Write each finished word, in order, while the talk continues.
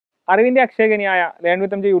അറിവിന്റെ അക്ഷയകനിയായ learn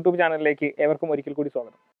with MJ YouTube ചാനലിലേക്ക് ഏവർക്കും ഒരിക്കൽ കൂടി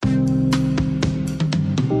സ്വാഗതം.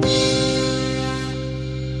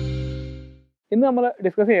 ഇന്ന് നമ്മൾ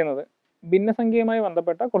ഡിസ്കസ് ചെയ്യുന്നത് ഭിന്നസംഖ്യയുമായി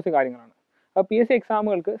ബന്ധപ്പെട്ട കുറച്ച് കാര്യങ്ങളാണ്. അപ്പോൾ PSC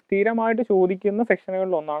എക്സാമുകൾക്ക് സ്ഥിരമായിട്ട് ചോദിക്കുന്ന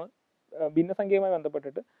സെക്ഷനുകളിൽ ഒന്നാണ് ഭിന്നസംഖ്യയുമായി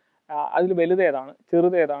ബന്ധപ്പെട്ടിട്ട് അതിൽ വലുതേതാണ്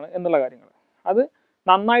ചെറുതേതാണ് എന്നുള്ള കാര്യങ്ങൾ. അത്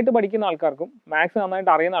നന്നായിട്ട് പഠിക്കുന്ന ആൾക്കാർക്കും മാത്സ്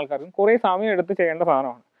നന്നായിട്ട് അറിയുന്ന ആൾക്കാർക്കും കുറേ സമയം എടുത്ത് ചെയ്യേണ്ട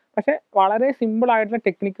സാധനമാണ്. പക്ഷേ വളരെ സിമ്പിളായിട്ടുള്ള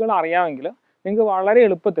ടെക്നിക്കുകൾ അറിയാമെങ്കിൽ നിങ്ങൾക്ക് വളരെ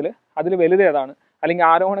എളുപ്പത്തിൽ അതിൽ വലുതേതാണ്, അല്ലെങ്കിൽ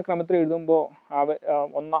ആരോഹണ ക്രമത്തിൽ എഴുതുമ്പോൾ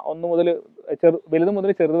വലുത്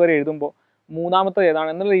മുതൽ ചെറുത് വരെ എഴുതുമ്പോൾ മൂന്നാമത്തെ ഏതാണ്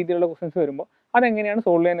എന്നുള്ള രീതിയിലുള്ള ക്വസ്റ്റ്യൻസ് വരുമ്പോൾ അതെങ്ങനെയാണ്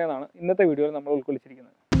സോൾവ് ചെയ്യുന്നതെന്നാണ് ഇന്നത്തെ വീഡിയോയിൽ നമ്മൾ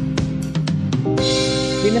ഉൾക്കൊള്ളിച്ചിരിക്കുന്നത്.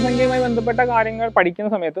 ഭിന്നസംഖ്യയുമായി ബന്ധപ്പെട്ട കാര്യങ്ങൾ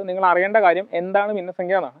പഠിക്കുന്ന സമയത്ത് നിങ്ങൾ അറിയേണ്ട കാര്യം എന്താണ്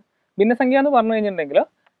ഭിന്നസംഖ്യ എന്നാണ്. ഭിന്നസംഖ്യ എന്ന് പറഞ്ഞു കഴിഞ്ഞിട്ടുണ്ടെങ്കിൽ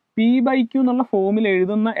P/Q എന്നുള്ള ഫോമിൽ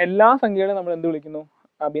എഴുതുന്ന എല്ലാ സംഖ്യകളും നമ്മൾ എന്ത് വിളിക്കുന്നു?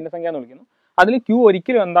 ഭിന്നസംഖ്യ എന്ന് വിളിക്കുന്നു. അതിൽ Q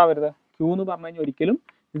ഒരിക്കലും എന്താവരുത്, Q എന്ന് പറഞ്ഞു കഴിഞ്ഞാൽ ഒരിക്കലും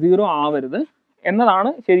 0 ആവരുത് എന്നതാണ്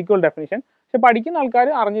ശരിക്കുള്ള ഡെഫിനിഷൻ. പക്ഷെ പഠിക്കുന്ന ആൾക്കാർ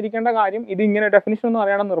അറിഞ്ഞിരിക്കേണ്ട കാര്യം, ഇത് ഇങ്ങനെ ഡെഫിനിഷൻ ഒന്നും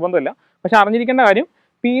അറിയണമെന്ന് നിർബന്ധമില്ല, പക്ഷെ അറിഞ്ഞിരിക്കേണ്ട കാര്യം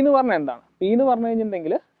P എന്ന് പറഞ്ഞാൽ എന്താണ്. P എന്ന് പറഞ്ഞു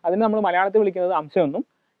കഴിഞ്ഞിട്ടുണ്ടെങ്കിൽ അതിന് നമ്മൾ മലയാളത്തിൽ വിളിക്കുന്നത് അംശമെന്നും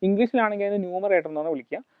ഇംഗ്ലീഷിലാണെങ്കിൽ അതിന് ന്യൂമറേറ്റർ എന്നാണ്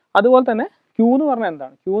വിളിക്കുക. അതുപോലെ തന്നെ Q എന്ന് പറഞ്ഞാൽ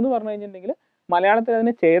എന്താണ്? Q എന്ന് പറഞ്ഞു കഴിഞ്ഞിട്ടുണ്ടെങ്കിൽ മലയാളത്തിൽ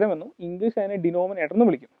അതിന് ഛേദമെന്നും ഇംഗ്ലീഷ് അതിനെ ഡിനോമിനേറ്റർ എന്ന്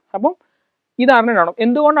വിളിക്കും. അപ്പം ഇത് അറിഞ്ഞിട്ടാണ്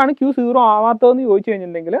എന്തുകൊണ്ടാണ് Q 0 ആവാത്തതെന്ന് ചോദിച്ചു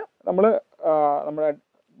കഴിഞ്ഞിട്ടുണ്ടെങ്കിൽ നമ്മൾ നമ്മുടെ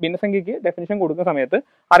ഭിന്നസംഖ്യയ്ക്ക് ഡെഫിനിഷൻ കൊടുക്കുന്ന സമയത്ത്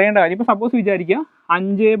അറിയേണ്ട കാര്യം, ഇപ്പോൾ സപ്പോസ് വിചാരിക്കുക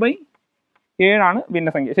 5/7 ആണ്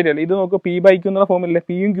ഭിന്നസംഖ്യ, ശരിയല്ലേ? ഇത് നോക്കുക, P/Q എന്നുള്ള ഫോമിലെ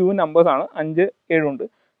Pയും Qയും നമ്പേഴ്സാണ്, 5, 7 ഉണ്ട്.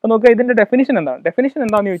 അപ്പോൾ നോക്കുക ഇതിൻ്റെ ഡെഫിനിഷൻ എന്താണ്? ഡെഫിനിഷൻ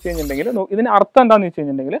എന്താണെന്ന് ചോദിച്ചു കഴിഞ്ഞിട്ടുണ്ടെങ്കിൽ ഇതിന് അർത്ഥം എന്താണെന്ന് വെച്ച്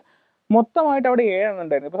കഴിഞ്ഞിട്ടുണ്ടെങ്കിൽ മൊത്തമായിട്ട് അവിടെ 7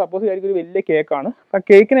 ഉണ്ടായിരുന്നു. ഇപ്പോൾ സപ്പോസ് വിചാരിക്കും ഒരു വലിയ കേക്കാണ്, അപ്പോൾ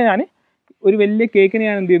കേക്കിനെ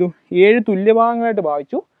ഞാൻ എന്ത് ചെയ്തു, 7 തുല്യഭാഗങ്ങളായിട്ട്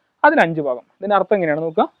ഭാഗിച്ചു, അതിൽ 5 ഭാഗം. ഇതിൻ്റെ അർത്ഥം എങ്ങനെയാണ്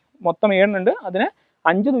നോക്കുക, മൊത്തം 7 ഉണ്ട്, അതിനെ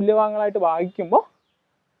 5 തുല്യഭാഗങ്ങളായിട്ട് ഭാഗിക്കുമ്പോൾ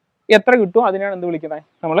എത്ര കിട്ടുമോ അതിനാണ് എന്ത് വിളിക്കുന്നത്,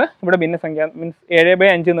 നമ്മൾ ഇവിടെ ഭിന്നസംഖ്യ മീൻസ്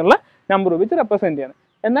 7/5 എന്നുള്ള നമ്പർ ഉപയോഗിച്ച് റെപ്രസെൻറ്റ് ചെയ്യാണ്.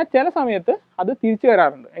 എന്നാൽ ചില സമയത്ത് അത് തിരിച്ചു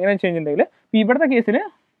വരാറുണ്ട്. എങ്ങനെയാണെന്ന് വെച്ച് കഴിഞ്ഞിട്ടുണ്ടെങ്കിൽ ഇവിടുത്തെ കേസിൽ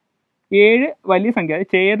 7 വലിയ സംഖ്യ,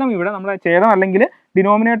 ഛേദം ഇവിടെ നമ്മുടെ ഛേദം അല്ലെങ്കിൽ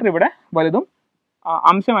ഡിനോമിനേറ്റർ ഇവിടെ വലുതും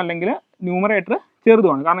അംശം അല്ലെങ്കിൽ ന്യൂമറേറ്റർ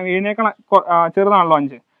ചെറുതുമാണ്, കാരണം 7നേക്കാൾ ചെറുതാണല്ലോ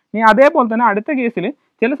 5. ഇനി അതേപോലെ തന്നെ അടുത്ത കേസിൽ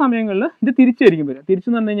ചില സമയങ്ങളിൽ ഇത് തിരിച്ചായിരിക്കും വരിക.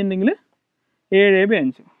 തിരിച്ചെന്ന് പറഞ്ഞു കഴിഞ്ഞിട്ടുണ്ടെങ്കിൽ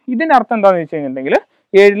 7/5. ഇതിൻ്റെ അർത്ഥം എന്താണെന്ന് വെച്ച് കഴിഞ്ഞിട്ടുണ്ടെങ്കിൽ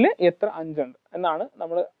 7ൽ എത്ര 5 ഉണ്ട് എന്നാണ്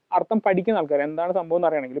നമ്മൾ അർത്ഥം പഠിക്കുന്ന ആൾക്കാർ എന്താണ് സംഭവം എന്ന്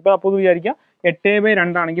അറിയണമെങ്കിൽ. ഇപ്പോൾ അപ്പോൾ വിചാരിക്കുക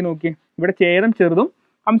 8/2 ആണെങ്കിൽ നോക്കി, ഇവിടെ ഛേദം ചെറുതും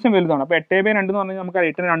അംശം വലുതാണ്. അപ്പോൾ 8/2 എന്ന് പറഞ്ഞാൽ നമുക്ക്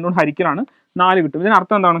 8നെ 2 കൊണ്ട് ഹരിക്കലാണ്, 4 കിട്ടും.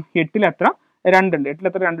 ഇതിനർത്ഥം എന്താണ്? 8ൽ എത്ര 2 ഉണ്ട്, 8ൽ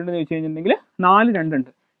എത്ര 2 ഉണ്ടെന്ന് ചോദിച്ചു കഴിഞ്ഞിട്ടുണ്ടെങ്കിൽ 4 2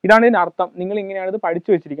 ഉണ്ട്. ഇതാണ് ഇതിൻ്റെ അർത്ഥം. നിങ്ങൾ ഇങ്ങനെയാണ് ഇത് പഠിച്ചു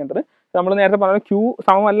വെച്ചിരിക്കേണ്ടത്. നമ്മൾ നേരത്തെ പറഞ്ഞ Q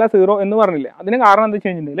സമമല്ല 0 എന്ന് പറഞ്ഞില്ലേ, അതിന് കാരണം എന്താ വെച്ച്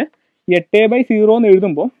കഴിഞ്ഞിട്ടുണ്ടെങ്കിൽ 8/0 എന്ന്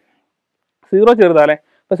എഴുതുമ്പോൾ 0 ചെറുതാല്ലേ,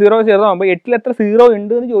 അപ്പോൾ 0 ചെറുതാകുമ്പോൾ 8ൽ എത്ര 0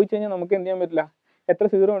 ഉണ്ട് എന്ന് ചോദിച്ചു കഴിഞ്ഞാൽ നമുക്ക് എന്ത് ചെയ്യാൻ പറ്റില്ല, എത്ര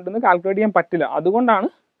 0 ഉണ്ടെന്ന് കാൽക്കുലേറ്റ് ചെയ്യാൻ പറ്റില്ല. അതുകൊണ്ടാണ്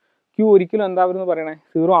Q ഒരിക്കലും എന്താവരുതെന്ന് പറയണേ,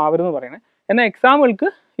 0 ആവരുതെന്ന് പറയണേ. എന്നാൽ എക്സാമുകൾക്ക്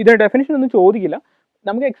ഇതിൻ്റെ ഡെഫിനിഷൻ ഒന്നും ചോദിക്കില്ല.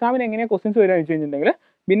 നമുക്ക് എക്സാമിന് എങ്ങനെയാണ് ക്വസ്റ്റ്യൻസ് വരിക എന്ന് വെച്ച് കഴിഞ്ഞിട്ടുണ്ടെങ്കിൽ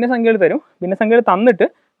ഭിന്നസംഖ്യകൾ തരും. ഭിന്നസംഖ്യകൾ തന്നിട്ട്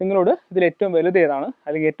നിങ്ങളോട് ഇതിൽ ഏറ്റവും വലുത് ഏതാണ്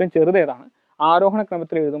അല്ലെങ്കിൽ ഏറ്റവും ചെറുത് ഏതാണ്, ആരോഹണ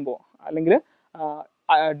ക്രമത്തിൽ എഴുതുമ്പോൾ അല്ലെങ്കിൽ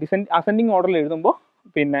അസെൻഡിങ് ഓർഡറിൽ എഴുതുമ്പോൾ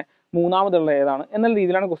പിന്നെ മൂന്നാമതുള്ള ഏതാണ് എന്നുള്ള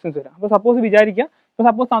രീതിയിലാണ് ക്വസ്റ്റ്യൻസ് വരിക. അപ്പോൾ സപ്പോസ് വിചാരിക്കുക, ഇപ്പോൾ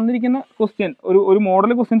സപ്പോസ് തന്നിരിക്കുന്ന ക്വസ്റ്റ്യൻ ഒരു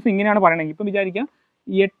മോഡൽ ക്വസ്റ്റ്യൻസ് ഇങ്ങനെയാണ് പറയണമെങ്കിൽ, ഇപ്പം വിചാരിക്കുക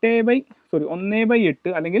 1/8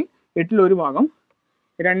 അല്ലെങ്കിൽ 8ൽ 1 ഭാഗം,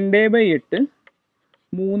 2/8,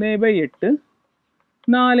 3/8,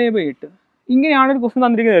 4/8 ഇങ്ങനെയാണ് ഒരു ക്വസ്റ്റ്യൻ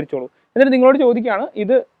തന്നിരിക്കുന്നത് ധരിച്ചോളൂ. എന്നിട്ട് നിങ്ങളോട് ചോദിക്കുകയാണ്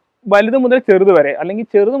ഇത് വലുത് മുതൽ ചെറുത് വരെ അല്ലെങ്കിൽ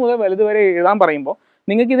ചെറുത് മുതൽ വലുത് വരെ എഴുതാൻ പറയുമ്പോൾ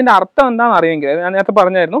നിങ്ങൾക്ക് ഇതിൻ്റെ അർത്ഥം എന്താണെന്ന് അറിയുമെങ്കിൽ, ഞാൻ നേരത്തെ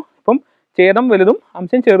പറഞ്ഞായിരുന്നു, ഇപ്പം ഛേദം വലുതും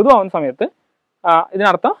അംശം ചെറുതും ആവുന്ന സമയത്ത്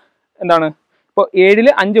ഇതിനർത്ഥം എന്താണ്, ഇപ്പോൾ 7ൽ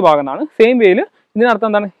 5 ഭാഗം എന്നാണ്. സെയിം വേയിൽ ഇതിനർത്ഥം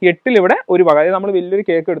എന്താണ്, 8ൽ ഇവിടെ 1 ഭാഗം. അതായത് നമ്മൾ വലിയൊരു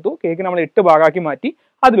കേക്ക് എടുത്തു, കേക്ക് നമ്മൾ 8 ഭാഗമാക്കി മാറ്റി,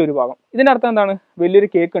 അതിലൊരു ഭാഗം. ഇതിൻ്റെ അർത്ഥം എന്താണ്, വലിയൊരു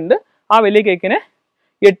കേക്ക് ഉണ്ട്, ആ വലിയ കേക്കിനെ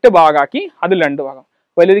 8 ഭാഗമാക്കി അതിൽ 2 ഭാഗം.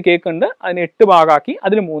 വലിയൊരു കേക്ക് ഉണ്ട്, അതിന് 8 ഭാഗമാക്കി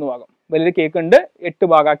അതിൽ 3 ഭാഗം. വലിയൊരു കേക്ക് ഉണ്ട്, 8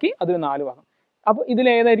 ഭാഗമാക്കി അതിൽ 4 ഭാഗം. അപ്പോൾ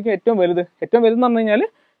ഇതിലേതായിരിക്കും ഏറ്റവും വലുത്? ഏറ്റവും വലുതെന്ന് പറഞ്ഞു കഴിഞ്ഞാൽ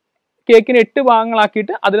കേക്കിന് 8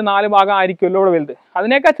 ഭാഗങ്ങളാക്കിയിട്ട് അതിൽ 4 ഭാഗം ആയിരിക്കുമല്ലോ ഇവിടെ വലുത്.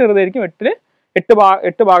 അതിനേക്കാൾ ചെറുതായിരിക്കും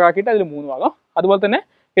 8 ഭാഗമാക്കിയിട്ട് അതിൽ 3 ഭാഗം. അതുപോലെ തന്നെ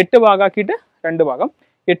 8 ഭാഗമാക്കിയിട്ട് 2 ഭാഗം,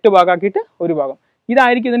 8 ഭാഗമാക്കിയിട്ട് 1 ഭാഗം.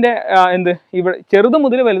 ഇതായിരിക്കും ഇതിൻ്റെ ഇവിടെ ചെറുത്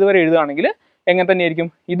മുതൽ വലുത് വരെ എഴുതുകയാണെങ്കിൽ എങ്ങനെ തന്നെയായിരിക്കും.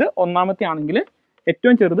 ഇത് ഒന്നാമത്തെ ആണെങ്കിൽ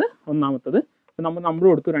ഏറ്റവും ചെറുത് ഒന്നാമത്തത്, നമ്മൾ നമ്പർ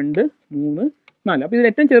കൊടുത്തു 2, 3, 4. അപ്പോൾ ഇതിൽ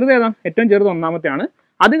ഏറ്റവും ചെറുത് ഏതാണ്? ഏറ്റവും ചെറുത് ഒന്നാമത്തെയാണ്.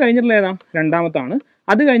 അത് കഴിഞ്ഞിട്ടുള്ള ഏതാണ്? രണ്ടാമത്താണ്.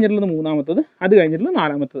 അത് കഴിഞ്ഞിട്ടുള്ളത് മൂന്നാമത്തത്, അത് കഴിഞ്ഞിട്ടുള്ളത്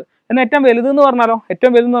നാലാമത്തത്. എന്നാൽ ഏറ്റവും വലുത് എന്ന് പറഞ്ഞാലോ,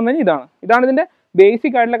 ഏറ്റവും വലുതെന്ന് പറഞ്ഞു കഴിഞ്ഞാൽ ഇതാണ് ഇതിൻ്റെ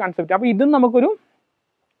ബേസിക് ആയിട്ടുള്ള കൺസെപ്റ്റ്. അപ്പോൾ ഇതും നമുക്കൊരു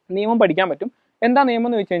നിയമം പഠിക്കാൻ പറ്റും. എന്താ നിയമം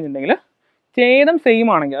എന്ന് വെച്ച് കഴിഞ്ഞിട്ടുണ്ടെങ്കിൽ, ഛേദം സെയിം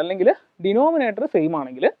ആണെങ്കിൽ അല്ലെങ്കിൽ ഡിനോമിനേറ്റർ സെയിം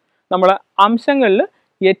ആണെങ്കിൽ നമ്മൾ അംശങ്ങളിൽ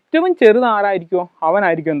ഏറ്റവും ചെറുത് ആരായിരിക്കുമോ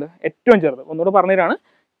അവനായിരിക്കും എന്ത് ഏറ്റവും ചെറുത്. ഒന്നുകൂടെ പറഞ്ഞിട്ടാണ്,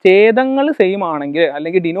 ഛേദങ്ങൾ സെയിം ആണെങ്കിൽ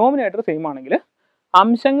അല്ലെങ്കിൽ ഡിനോമിനേറ്റർ സെയിം ആണെങ്കിൽ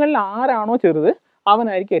അംശങ്ങളിൽ ആരാണോ ചെറുത്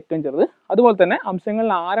അവനായിരിക്കും ഏറ്റവും ചെറുത്. അതുപോലെ തന്നെ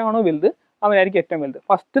അംശങ്ങളിൽ ആരാണോ വലുത് അവനായിരിക്കും ഏറ്റവും വലുത്.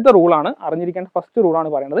 ഫസ്റ്റത്തെ റൂളാണ്, അറിഞ്ഞിരിക്കേണ്ട ഫസ്റ്റ് റൂളാണ്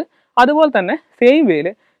പറയുന്നത്. അതുപോലെ തന്നെ സെയിം വേയിൽ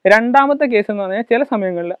രണ്ടാമത്തെ കേസ് എന്ന് പറഞ്ഞാൽ ചില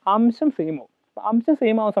സമയങ്ങളിൽ അംശം സെയിം ആവും. അംശം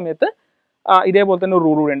സെയിം ആവുന്ന സമയത്ത് ഇതേപോലെ തന്നെ ഒരു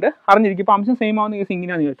റൂൾ കൂടെ ഉണ്ട്, അറിഞ്ഞിരിക്കും. ഇപ്പോൾ അംശം സെയിം ആവുന്ന കേസ്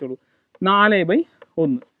ഇങ്ങനെയാണെന്ന് ചോദിച്ചോളൂ.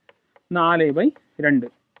 4/1, 4/2,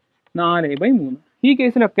 4/3. ഈ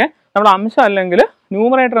കേസിലൊക്കെ നമ്മൾ അംശം അല്ലെങ്കിൽ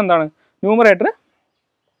ന്യൂമറേറ്റർ എന്താണ്, ന്യൂമറേറ്റർ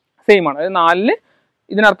സെയിം ആണ്. അതായത് 4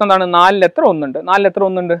 ഇതിനർത്ഥം എന്താണ്, 4 എത്ര ഒന്നുണ്ട്, 4 എത്ര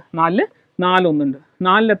ഒന്നുണ്ട്, 4 ഒന്നുണ്ട്.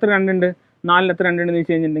 4 എത്ര രണ്ടുണ്ട്, 4 എത്ര രണ്ടുണ്ടെന്ന്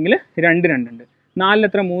വെച്ച് കഴിഞ്ഞിട്ടുണ്ടെങ്കിൽ 2 രണ്ടുണ്ട്. 4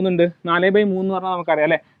 എത്ര 3 ഉണ്ട്, 4/3 എന്ന് പറഞ്ഞാൽ നമുക്കറിയാം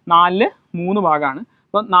അല്ലേ, 4 3 ഭാഗമാണ്.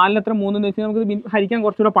 അപ്പോൾ 4 എത്ര 3 എന്ന് വെച്ചാൽ നമുക്ക് ഹരിക്കാൻ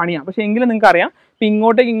കുറച്ചുകൂടെ പണിയാണ്. പക്ഷേ എങ്കിലും നിങ്ങൾക്ക് അറിയാം, ഇപ്പം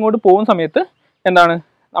ഇങ്ങോട്ട് പോകുന്ന സമയത്ത് എന്താണ്,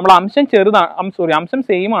 നമ്മൾ അംശം ചെറുതാണ്, അംശം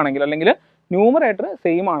സെയിം ആണെങ്കിൽ അല്ലെങ്കിൽ ന്യൂമറേറ്റർ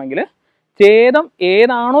സെയിം ആണെങ്കിൽ ഛേദം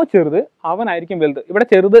ഏതാണോ ചെറുത് അവനായിരിക്കും വലുത്. ഇവിടെ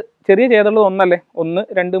ചെറിയ ഛേദമുള്ളത് ഒന്നല്ലേ, 1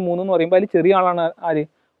 2 3 എന്ന് പറയുമ്പോൾ അതിൽ ചെറിയ ആളാണ് ആര്,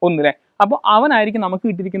 1 അല്ലേ. അപ്പോൾ അവനായിരിക്കും നമുക്ക്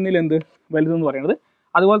കിട്ടിയിരിക്കുന്നതിൽ എന്ത് വലുതെന്ന് പറയുന്നത്.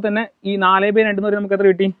 അതുപോലെ തന്നെ ഈ 4/2 എന്ന് പറയുന്നത് നമുക്ക് എത്ര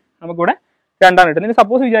കിട്ടി, നമുക്കിവിടെ 2 കിട്ടും. നിങ്ങൾ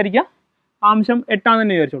സപ്പോസ് വിചാരിക്കുക അംശം 8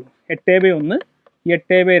 തന്നെ വിചാരിച്ചോളൂ. 8/1,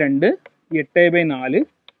 8/2, 8/4,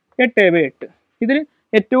 8/8. ഇതിൽ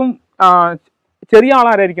ഏറ്റവും ചെറിയ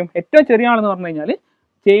ആളാരായിരിക്കും, ഏറ്റവും ചെറിയ ആളെന്ന് പറഞ്ഞു കഴിഞ്ഞാൽ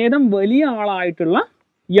ഛേദം വലിയ ആളായിട്ടുള്ള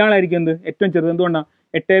ഇയാളായിരിക്കും എന്ത് ഏറ്റവും ചെറുത്. എന്തുകൊണ്ടാണ്,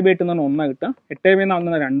 8/8 എന്ന് പറഞ്ഞാൽ 1 കിട്ടുക, 8/4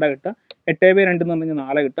 എന്ന് പറഞ്ഞാൽ 2 കിട്ടുക, 8/2 എന്ന് പറഞ്ഞാൽ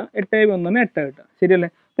 4 കിട്ടുക, 8/1 എന്ന് പറഞ്ഞാൽ 8 കിട്ടുക. ശരിയല്ലേ.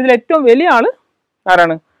 ഇതിൽ ഏറ്റവും വലിയ ആള്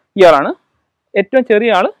ആരാണ്, ഇയാളാണ്. ഏറ്റവും ചെറിയ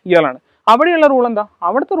ആള് ഇയാളാണ്. അവിടെയുള്ള റൂൾ എന്താ,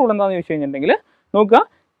 അവിടുത്തെ റൂൾ എന്താണെന്ന് ചോദിച്ചു കഴിഞ്ഞിട്ടുണ്ടെങ്കിൽ നോക്കുക,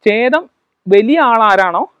 ഛേദം വലിയ ആൾ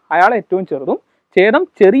ആരാണോ അയാൾ ഏറ്റവും ചെറുതും, ഛേദം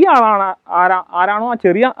ചെറിയ ആളാണ് ആരാണോ ആ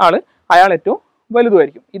ചെറിയ ആള് അയാൾ ഏറ്റവും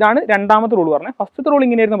വലുതുമായിരിക്കും. ഇതാണ് രണ്ടാമത്തെ റൂൾ പറഞ്ഞത്. ഫസ്റ്റത്തെ റൂൾ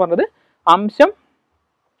ഇങ്ങനെയായിരുന്നു പറഞ്ഞത്, അംശം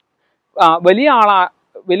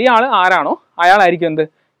വലിയ ആള് ആരാണോ അയാളായിരിക്കും എന്ത്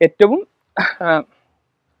ഏറ്റവും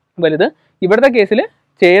വലുത്. ഇവിടുത്തെ കേസിൽ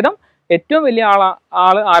ഛേദം ഏറ്റവും വലിയ ആള്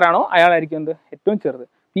ആരാണോ അയാളായിരിക്കും എന്ത് ഏറ്റവും ചെറുത്.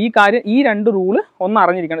 ഈ രണ്ട് റൂള് ഒന്ന്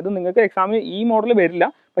അറിഞ്ഞിരിക്കണം. ഇത് നിങ്ങൾക്ക് എക്സാമിന് ഈ മോഡൽ വരില്ല,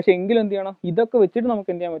 പക്ഷെ എങ്കിലും എന്ത് ചെയ്യണം, ഇതൊക്കെ വെച്ചിട്ട് നമുക്ക്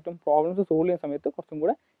എന്ത് ചെയ്യാൻ പറ്റും, പ്രോബ്ലംസ് സോൾവ് ചെയ്യുന്ന സമയത്ത് കുറച്ചും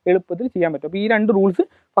കൂടെ എളുപ്പത്തിൽ ചെയ്യാൻ പറ്റും. അപ്പോൾ ഈ രണ്ട് റൂൾസ്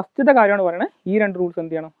ഫസ്റ്റത്തെ കാര്യമാണ് പറയുന്നത്, ഈ രണ്ട് റൂൾസ്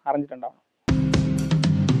എന്ത് ചെയ്യണം, അറിഞ്ഞിട്ടുണ്ടാവണം.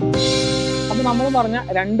 അപ്പോൾ നമ്മൾ പറഞ്ഞ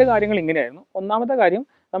രണ്ട് കാര്യങ്ങൾ ഇങ്ങനെയായിരുന്നു. ഒന്നാമത്തെ കാര്യം,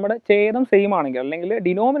 നമ്മുടെ ഛേദം സെയിം ആണെങ്കിൽ അല്ലെങ്കിൽ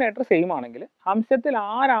ഡിനോമിനേറ്റർ സെയിം ആണെങ്കിൽ അംശത്തിൽ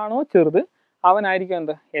ആരാണോ ചെറുത് അവനായിരിക്കും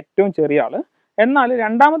എന്ത് ഏറ്റവും ചെറിയ ആള്. എന്നാൽ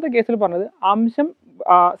രണ്ടാമത്തെ കേസിൽ പറഞ്ഞത് അംശം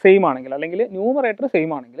സെയിം ആണെങ്കിൽ അല്ലെങ്കിൽ ന്യൂമറേറ്റർ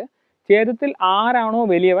സെയിം ആണെങ്കിൽ ഛേദത്തിൽ ആരാണോ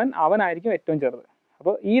വലിയവൻ അവനായിരിക്കും ഏറ്റവും ചെറുത്.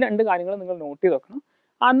 അപ്പോൾ ഈ രണ്ട് കാര്യങ്ങൾ നിങ്ങൾ നോട്ട് ചെയ്ത് വെക്കണം.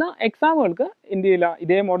 എന്നാൽ എക്സാമുകൾക്ക് എന്ത് ചെയ്യില്ല,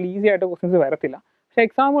 ഇതേ മോഡൽ ഈസി ആയിട്ട് ക്വസ്റ്റ്യൻസ് വരത്തില്ല. പക്ഷേ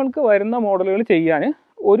എക്സാമുകൾക്ക് വരുന്ന മോഡലുകൾ ചെയ്യാൻ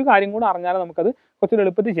ഒരു കാര്യം കൂടെ അറിഞ്ഞാൽ നമുക്കത് കുറച്ചുകൂടി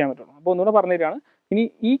എളുപ്പത്തിൽ ചെയ്യാൻ പറ്റുള്ളൂ. അപ്പോൾ ഒന്നുകൂടെ പറഞ്ഞു തരികയാണ്. ഇനി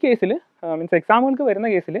ഈ കേസിൽ മീൻസ് എക്സാമുകൾക്ക് വരുന്ന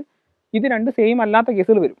കേസിൽ ഇത് രണ്ട് സെയിം അല്ലാത്ത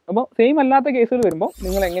കേസുകൾ വരും. അപ്പോൾ സെയിം അല്ലാത്ത കേസുകൾ വരുമ്പോൾ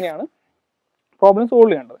നിങ്ങൾ എങ്ങനെയാണ് പ്രോബ്ലം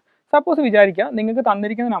സോൾവ് ചെയ്യേണ്ടത്? സപ്പോസ് വിചാരിക്കുക നിങ്ങൾക്ക്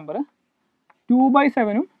തന്നിരിക്കുന്ന നമ്പർ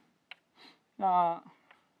 2/7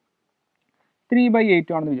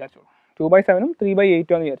 3/8 ആണെന്ന് വിചാരിച്ചോളൂ. 2/7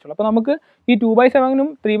 3/8 ആണെന്ന് വിചാരിച്ചോളൂ. അപ്പോൾ നമുക്ക് ഈ 2/7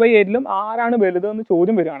 3/8 ആരാണ് വലുതെന്ന്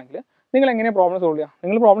ചോദ്യം വരികയാണെങ്കിൽ നിങ്ങൾ എങ്ങനെ പ്രോബ്ലം സോൾവ് ചെയ്യുക?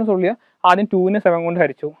 നിങ്ങൾ പ്രോബ്ലം സോൾവ് ചെയ്യുക, ആദ്യം 2നെ 7 കൊണ്ട്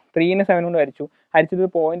ഹരിച്ചു, 3നെ 7 കൊണ്ട് ഹരിച്ചിട്ട് ഒരു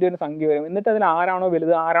പോയിന്റ് ഒരു സംഖ്യ വരും. എന്നിട്ട് അതിൽ ആരാണോ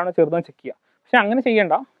വലുത് ആരാണോ ചെറുതെന്ന് ചെക്ക് ചെയ്യുക. പക്ഷെ അങ്ങനെ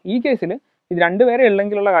ചെയ്യേണ്ട. ഈ കേസിൽ ഇത് രണ്ടുപേരെ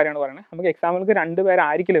ഉള്ളെങ്കിലുള്ള കാര്യമാണ് പറയുന്നത്. നമുക്ക് എക്സാമ്പിൾക്ക് 2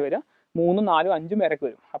 പേരായിരിക്കില്ല വരിക, 3, 4, 5 പേരൊക്കെ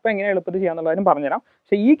വരും. അപ്പോൾ എങ്ങനെ എളുപ്പത്തിൽ ചെയ്യാന്നുള്ള കാര്യം പറഞ്ഞുതരാം.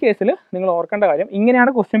 പക്ഷേ ഈ കേസിൽ നിങ്ങൾ ഓർക്കേണ്ട കാര്യം,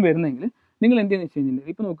 ഇങ്ങനെയാണ് ക്വസ്റ്റ്യൻ വരുന്നതെങ്കിൽ നിങ്ങൾ എന്ത് ചെയ്യുന്നത് വെച്ച്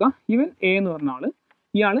കഴിഞ്ഞിട്ടുണ്ടെങ്കിൽ, ഇപ്പോൾ നോക്കുക, ഇവൻ എ എന്ന് പറഞ്ഞ ആൾ,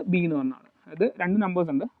 ഇയാൾ ബി എന്ന് പറഞ്ഞ ആൾ, അത് രണ്ട്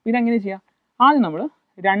നമ്പേഴ്സ് ഉണ്ട്. പിന്നെ എങ്ങനെ ചെയ്യാം? ആദ്യം നമ്മൾ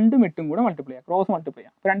 2 8 കൂടെ മൾട്ടിപ്ലൈ ചെയ്യാം, ക്രോസ് മൾട്ടിപ്ലൈ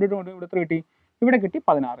ചെയ്യാം. അപ്പോൾ 2 8 ഇവിടെ എത്ര കിട്ടി? ഇവിടെ കിട്ടി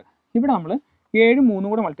 16. ഇവിടെ നമ്മൾ 7 3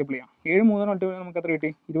 കൂടെ മൾട്ടിപ്ലൈ ചെയ്യാം. 7 3 മൾട്ടിപ്ലൈ നമുക്ക് എത്ര കിട്ടി?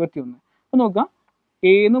 21. അപ്പോൾ നോക്കുക,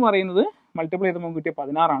 എ എന്ന് പറയുന്നത് മൾട്ടിപ്ലൈ ചെയ്ത് നമുക്ക് കിട്ടിയ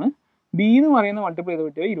 16 ആണ്, ബി എന്ന് പറയുന്നത് മൾട്ടിപ്ലൈ ചെയ്ത്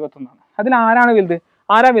കിട്ടിയത് 21 ആണ്. അതിൽ ആരാണ് വലുത്?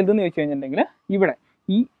 ആരാ വലുതെന്ന് ചോദിച്ചു കഴിഞ്ഞിട്ടുണ്ടെങ്കിൽ ഇവിടെ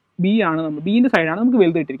ഈ ബി ആണ്, നമ്മൾ ബീൻ്റെ സൈഡാണ് നമുക്ക്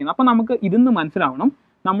വലുത് കിട്ടിയിരിക്കുന്നത്. അപ്പോൾ നമുക്ക് ഇതിന്ന് മനസ്സിലാവണം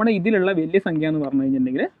നമ്മുടെ ഇതിലുള്ള വലിയ സംഖ്യ എന്ന് പറഞ്ഞു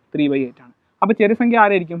കഴിഞ്ഞിട്ടുണ്ടെങ്കിൽ 3/8 ആണ്. അപ്പോൾ ചെറിയ സംഖ്യ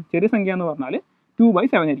ആരായിരിക്കും? ചെറിയ സംഖ്യ എന്ന് പറഞ്ഞാൽ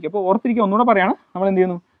 2/7 ആയിരിക്കും. അപ്പോൾ ഓർത്തിരിക്കുക, ഒന്നുകൂടെ പറയാണ്, നമ്മൾ എന്ത്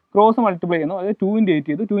ചെയ്യുന്നു, ക്രോസ് മൾട്ടിപ്ലൈ ചെയ്യുന്നു. അതായത് 2 × 8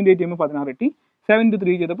 ചെയ്തു, 2 × 8 ചെയ്യുമ്പോൾ 16 കിട്ടി, 7 ×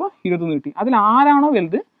 3 ചെയ്തപ്പോൾ 21 കിട്ടി. അതിൽ ആരാണോ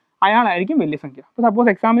വലുത് അയാളായിരിക്കും വലിയ സംഖ്യ. അപ്പോൾ സപ്പോസ്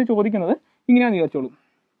എക്സാമിന് ചോദിക്കുന്നത് ഇങ്ങനെയാണെന്ന് വിചാരിച്ചോളൂ,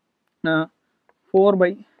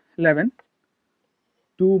 4/11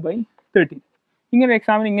 2/13. ഇങ്ങനെ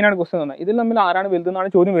എക്സാമിന് ഇങ്ങനെയാണ് ക്വസ്റ്റ്യൻ തന്നെ. ഇതിൽ നമ്മൾ ആരാണ് വലുതെന്നാണ്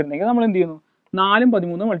ചോദ്യം വരുന്നതെങ്കിൽ നമ്മൾ എന്ത് ചെയ്യുന്നു, 4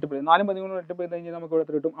 13 മൾട്ടിപ്ലൈ ചെയ്യും. 4 13 മൾട്ടിപ്ലൈ ചെയ്ത് കഴിഞ്ഞാൽ നമുക്ക്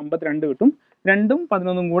എത്ര കിട്ടും? 52 കിട്ടും. 2ഉം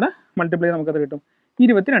 11ഉം കൂടെ മൾട്ടിപ്ലൈ ചെയ്ത് നമുക്ക് എത്ര കിട്ടും?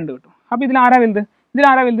 22 കിട്ടും. അപ്പോൾ ഇതിൽ ആരാ വലുത്?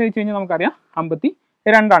 ഇതിലാരാ വലുത് വെച്ച് കഴിഞ്ഞാൽ നമുക്കറിയാം 52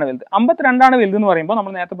 വലുത്. 52 വലുത് എന്ന് പറയുമ്പോൾ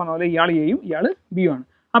നമ്മൾ നേരത്തെ പറഞ്ഞ പോലെ ഇയാൾ എയും ഇയാൾ ബിയും ആണ്.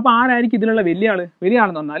 അപ്പോൾ ആരായിരിക്കും ഇതിലുള്ള വലിയ ആൾ? വലിയ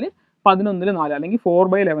ആളെന്ന് പറഞ്ഞാൽ 11 4 അല്ലെങ്കിൽ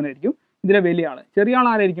 4/11 ആയിരിക്കും ഇതിലെ വലിയ ആൾ. ചെറിയ ആൾ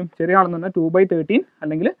ആരായിരിക്കും? ചെറിയ ആളെന്ന് പറഞ്ഞാൽ 2/13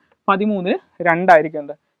 അല്ലെങ്കിൽ 13 2 ആയിരിക്കും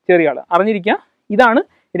എന്താ ചെറിയ ആൾ. അറിഞ്ഞിരിക്കുക, ഇതാണ്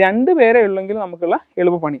 2 പേരെ ഉള്ളെങ്കിൽ നമുക്കുള്ള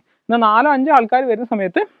എളുപ്പപ്പണി. എന്നാൽ 4 5 ആൾക്കാർ വരുന്ന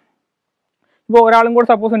സമയത്ത് ഇപ്പോൾ ഒരാളും കൂടെ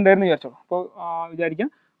സപ്പോസ് ഉണ്ടായിരുന്നു വിചാരിച്ചോളൂ. അപ്പോൾ വിചാരിക്കാം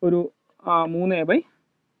ഒരു 3/8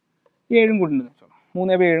 7 കൂടി ഉണ്ടെന്ന് വെച്ചോളൂ.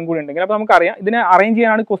 3/7 കൂടി ഉണ്ടെങ്കിൽ അപ്പോൾ നമുക്കറിയാം ഇതിനെ അറേഞ്ച്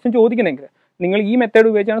ചെയ്യാനാണ് ക്വസ്റ്റ്യൻ ചോദിക്കുന്നതെങ്കിൽ നിങ്ങൾ ഈ മെത്തേഡ്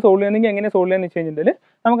ഉപയോഗിച്ചാണ് സോൾവ് ചെയ്യുന്നതെങ്കിൽ എങ്ങനെ സോൾവ് ചെയ്യുന്നത് വെച്ച് കഴിഞ്ഞിട്ടുണ്ടെങ്കിൽ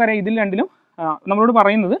നമുക്കറിയാം ഇതിൽ രണ്ടിലും നമ്മളോട്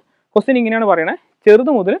പറയുന്നത് ക്വസ്റ്റ്യൻ ഇങ്ങനെയാണ് പറയണത്,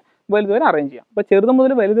 ചെറുത് മുതൽ വലുത് വരെ അറേഞ്ച് ചെയ്യാം. അപ്പോൾ ചെറുത്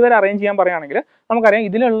മുതൽ വലുത് വരെ അറേഞ്ച് ചെയ്യാൻ പറയുകയാണെങ്കിൽ നമുക്കറിയാം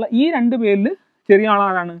ഇതിലുള്ള ഈ 2 പേരിൽ ചെറിയ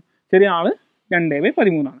ആളാണ്, ചെറിയ ആൾ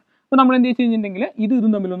 2/13 ആണ്. അപ്പോൾ നമ്മൾ എന്ത് വെച്ച് കഴിഞ്ഞിട്ടുണ്ടെങ്കിൽ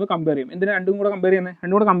ഇതും തമ്മിലൊന്ന് കമ്പയർ ചെയ്യും. എന്തിനാ രണ്ടും കൂടെ കമ്പയർ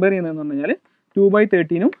ചെയ്യുന്നതെന്ന് പറഞ്ഞു കഴിഞ്ഞാൽ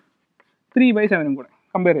 2/13 3/7 കൂടെ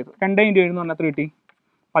കമ്പയർ ചെയ്തു. 2 × 7 എന്ന് പറഞ്ഞാൽ എത്ര കിട്ടി?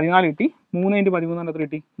 14 കിട്ടി. 3 × 13 എത്ര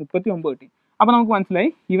കിട്ടി? 39 കിട്ടി. അപ്പോൾ നമുക്ക് മനസ്സിലായി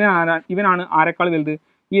ഇവനാണ് ആരെക്കാൾ വലുത്?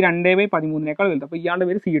 ഈ 2/13 വലുത്. അപ്പോൾ ഇയാളുടെ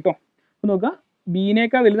പേര് സി കേട്ടോ. അപ്പോൾ നോക്കുക,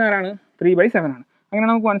 ബിനേക്കാൾ വലുത് ആരാണ്? 3/7 ആണ്. അങ്ങനെ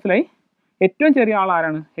നമുക്ക് മനസ്സിലായി ഏറ്റവും ചെറിയ ആൾ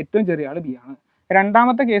ആരാണ്? ഏറ്റവും ചെറിയ ആൾ ബി ആണ്.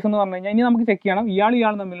 രണ്ടാമത്തെ കേസ് എന്ന് പറഞ്ഞു കഴിഞ്ഞാൽ ഇനി നമുക്ക് ചെക്ക് ചെയ്യണം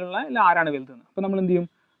ഇയാൾ തമ്മിലുള്ള ആരാണ് വലുതെന്ന്. അപ്പോൾ നമ്മൾ എന്ത് ചെയ്യും?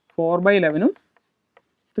 4/11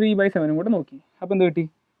 3/7 കൂടെ നോക്കി. അപ്പോൾ എന്ത് കിട്ടി?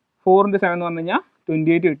 4 × 7 എന്ന് പറഞ്ഞു കഴിഞ്ഞാൽ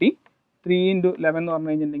 28 കിട്ടി. 3 × 11 എന്ന് പറഞ്ഞു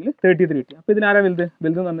കഴിഞ്ഞിട്ടുണ്ടെങ്കിൽ 33 കിട്ടി. അപ്പോൾ ഇതിലാരാ വലുത്?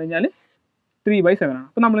 വലുത് എന്ന് പറഞ്ഞു കഴിഞ്ഞാൽ 3/7 ആണ്.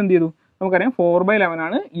 അപ്പോൾ നമ്മൾ എന്ത് ചെയ്തു? നമുക്കറിയാം 4/11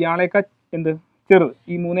 ആണ് ഇയാളേക്കാൾ എന്ത് ചെറുത്,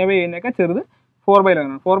 ഈ 3/7 ചെറുത് 4/11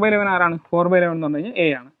 ആണ്. 4/11 ആരാണ്? 4/11 എന്ന് പറഞ്ഞു കഴിഞ്ഞാൽ എ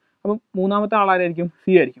ആണ്. അപ്പം മൂന്നാമത്തെ ആളാരായിരിക്കും?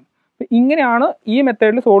 സി ആയിരിക്കും. അപ്പം ഇങ്ങനെയാണ് ഈ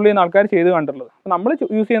മെത്തേഡിൽ സോൾവ് ചെയ്യുന്ന ആൾക്കാർ ചെയ്ത് കണ്ടിട്ടുള്ളത്. അപ്പോൾ നമ്മൾ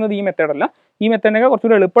യൂസ് ചെയ്യുന്നത് ഈ മെത്തേഡല്ല. ഈ മെത്തേഡിനൊക്കെ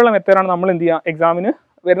കുറച്ചുകൂടി എളുപ്പമുള്ള മെത്തേഡാണ് നമ്മൾ എന്ത് ചെയ്യുക, എക്സാമിന്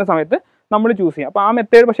വരുന്ന സമയത്ത് നമ്മൾ ചൂസ് ചെയ്യുക. അപ്പോൾ ആ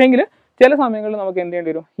മെത്തേഡ് പക്ഷേങ്കിൽ ചില സമയങ്ങളിൽ നമുക്ക് എന്ത്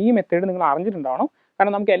ചെയ്യേണ്ടി വരും? ഈ മെത്തേഡ് നിങ്ങൾ അറിഞ്ഞിട്ടുണ്ടാവണം.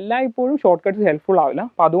 കാരണം നമുക്ക് എല്ലായ്പ്പോഴും ഷോർട്ട് കട്ട്സ് ഹെൽപ്ഫുൾ ആവില്ല.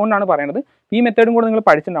 അപ്പോൾ അതുകൊണ്ടാണ് പറയുന്നത് ഈ മെത്തേഡും കൂടെ നിങ്ങൾ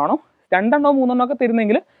പഠിച്ചിട്ടുണ്ടാവണം. 2 എണ്ണോ 3 എണ്ണോ ഒക്കെ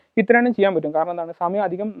തരുന്നെങ്കിൽ ഇത്രയും ചെയ്യാൻ പറ്റും. കാരണം എന്താണ്, സമയം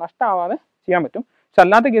അധികം നഷ്ടമാവാതെ ചെയ്യാൻ പറ്റും. പക്ഷെ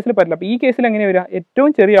അല്ലാത്ത കേസിൽ പറ്റില്ല. അപ്പോൾ ഈ കേസിൽ എങ്ങനെ വരിക?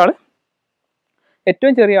 ഏറ്റവും ചെറിയ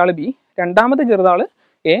ആൾ ബി, രണ്ടാമത്തെ ചെറുതാൾ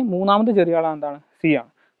എ, മൂന്നാമത്തെ ചെറിയ ആൾ എന്താണ്? സി ആണ്.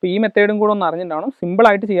 അപ്പോൾ ഈ മെത്തേഡും കൂടെ ഒന്ന് അറിഞ്ഞിട്ടുണ്ടാവണം.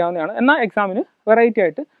 സിമ്പിളായിട്ട് ചെയ്യാവുന്നതാണ്. എന്നാൽ എക്സാമിന് വെറൈറ്റി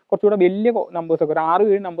ആയിട്ട് കുറച്ചുകൂടെ വലിയ നമ്പേഴ്സൊക്കെ ഒരു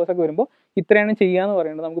 6-7 നമ്പേഴ്സൊക്കെ വരുമ്പോൾ ഇത്രയാണ് ചെയ്യാന്ന്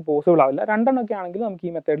പറയുന്നത് നമുക്ക് പോസിബിൾ ആവില്ല. 2 എണ്ണമൊക്കെ ആണെങ്കിൽ നമുക്ക്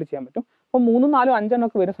ഈ മെത്തേഡിൽ ചെയ്യാൻ പറ്റും. അപ്പോൾ 3, 4, 5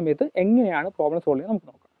 എണ്ണമൊക്കെ വരുന്ന സമയത്ത് എങ്ങനെയാണ് പ്രോബ്ലം സോൾവ് ചെയ്യുന്നത് നമുക്ക്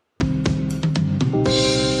നോക്കാം.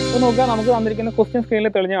 അപ്പോൾ നോക്കുക, നമുക്ക് തന്നിരിക്കുന്ന ക്വസ്റ്റ്യൻ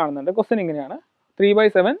സ്ക്രീനിൽ തെളിഞ്ഞ് കാണുന്നുണ്ട്. ക്വസ്റ്റ്യൻ ഇങ്ങനെയാണ്: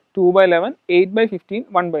 3/7 2/11 8/15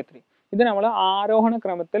 1/3. ഇത് നമ്മൾ ആരോഹണ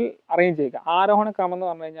ക്രമത്തിൽ അറേഞ്ച് ചെയ്യുക. ആരോഹണ ക്രമം എന്ന്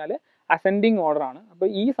പറഞ്ഞു കഴിഞ്ഞാൽ അസെൻഡിങ് ഓർഡർ ആണ്. അപ്പോൾ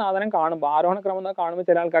ഈ സാധനം കാണുമ്പോൾ, ആരോഹണ ക്രമം എന്ന് കാണുമ്പോൾ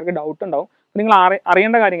ചില ആൾക്കാർക്ക് ഡൗട്ട് ഉണ്ടാവും. നിങ്ങൾ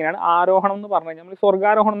അറിയേണ്ട കാര്യം ഇങ്ങനെയാണ്. ആരോഹണം എന്ന് പറഞ്ഞു കഴിഞ്ഞാൽ നമ്മൾ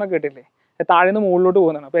സ്വർഗ്ഗാരോഹണം എന്നൊക്കെ കേട്ടില്ലേ? താഴെ നിന്ന് മുകളിലോട്ട്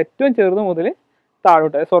പോകുന്നതാണ്. അപ്പോൾ ഏറ്റവും ചെറുത് മുതൽ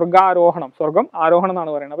താഴോട്ട് സ്വർഗ്ഗാരോഹണം, സ്വർഗ്ഗം ആരോഹണം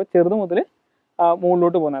എന്നാണ് പറയുന്നത്. അപ്പോൾ ചെറുത് മുതൽ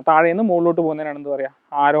മുകളിലോട്ട് പോകുന്നത്, താഴെ നിന്ന് മുകളിലോട്ട് പോകുന്നതിനാണ് എന്ത് പറയുക?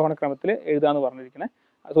 ആരോഹണ ക്രമത്തിൽ എഴുതാന്ന് പറഞ്ഞിരിക്കുന്നത്.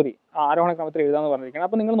 ആരോഹണ ക്രമത്തിൽ എഴുതാന്ന് പറഞ്ഞിരിക്കുന്നത്.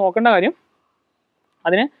 അപ്പോൾ നിങ്ങൾ നോക്കേണ്ട കാര്യം,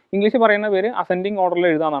 അതിന് ഇംഗ്ലീഷ് പറയുന്ന പേര് അസെൻഡിങ് ഓർഡറിൽ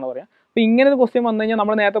എഴുതാന്നാണ് പറയുക. അപ്പോൾ ഇങ്ങനെ ഒരു ക്വസ്റ്റ്യൻ വന്നു കഴിഞ്ഞാൽ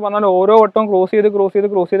നമ്മൾ നേരത്തെ പറഞ്ഞാൽ ഓരോ വട്ടവും ക്രോസ്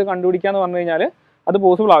ചെയ്ത് കണ്ടുപിടിക്കാന്ന് പറഞ്ഞു കഴിഞ്ഞാൽ അത്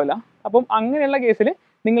പോസിബിൾ ആവില്ല. അപ്പം അങ്ങനെയുള്ള കേസിൽ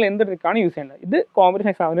നിങ്ങൾ എന്ത് ട്രിക്കാണ് യൂസ് ചെയ്യേണ്ടത്? ഇത് കോമ്പറ്റീഷൻ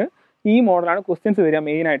എക്സാമിന് ഈ മോഡലാണ് ക്വസ്റ്റ്യൻസ് വരിക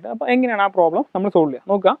മെയിനായിട്ട്. അപ്പോൾ എങ്ങനെയാണ് ആ പ്രോബ്ലം നമ്മൾ സോൾവ്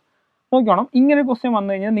ചെയ്യുക? നോക്കണം. ഇങ്ങനെ ഒരു ക്വസ്റ്റ്യൻ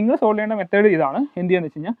വന്നു കഴിഞ്ഞാൽ നിങ്ങൾ സോൾവ് ചെയ്യേണ്ട മെത്തേഡ് ഇതാണ്. എന്ത് ചെയ്യാന്ന്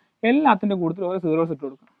വെച്ച് കഴിഞ്ഞാൽ എല്ലാത്തിൻ്റെ കൂടുതൽ ഓരോ സീറോസ് ഇട്ട്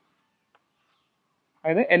കൊടുക്കുക.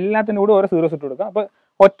 അതായത് എല്ലാത്തിൻ്റെ കൂടെ ഓരോ സീറോസ് ഇട്ട് കൊടുക്കുക. അപ്പോൾ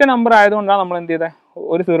ഒറ്റ നമ്പർ ആയതുകൊണ്ടാണ് നമ്മൾ എന്ത് ചെയ്തത്?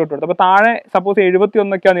 ഒരു സീറോ ഇട്ട് കൊടുത്തത്. അപ്പോൾ താഴെ സപ്പോസ്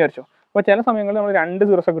 71 ഒക്കെയാണെന്ന് വിചാരിച്ചോ. അപ്പോൾ ചില സമയങ്ങളിൽ നമ്മൾ 2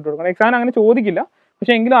 സീറോസ് ഒക്കെ ഇട്ട് കൊടുക്കണം. എക്സാമിന് അങ്ങനെ ചോദിക്കില്ല,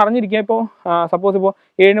 പക്ഷേ എങ്കിലും അറിഞ്ഞിരിക്കുക. ഇപ്പോൾ സപ്പോസ് ഇപ്പോൾ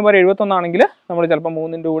 7/71 ആണെങ്കിൽ നമ്മൾ ചിലപ്പോൾ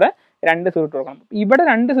 3ൻ്റെ കൂടെ 2 സീറോ ഇട്ട് കൊടുക്കണം. ഇവിടെ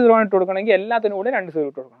 2 സീറോ ആണ് ഇട്ട് കൊടുക്കണമെങ്കിൽ എല്ലാത്തിനും കൂടെ 2 സീറോ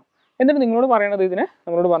ഇട്ട് കൊടുക്കണം. എന്നിട്ട് നിങ്ങളോട് പറയണത്, ഇതിനെ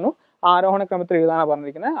നമ്മളോട് പറഞ്ഞു ആരോഹണ ക്രമത്തിൽ എഴുതാനാണ്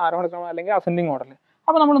പറഞ്ഞിരിക്കുന്നത്, ആരോഹണ ക്രമം അല്ലെങ്കിൽ അസെൻഡിങ് ഓർഡറിൽ.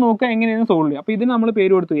 അപ്പോൾ നമ്മൾ നോക്കുക എങ്ങനെയാണ് സോൾവ് ചെയ്യുക. അപ്പോൾ ഇതിന് നമ്മൾ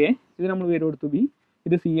പേര് കൊടുത്തു എ, ഇത് നമ്മൾ പേര് കൊടുത്തു ബി,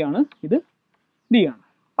 ഇത് സി ആണ്, ഇത് ഡി ആണ്.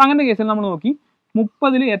 അപ്പോൾ അങ്ങനത്തെ കേസിൽ നമ്മൾ നോക്കി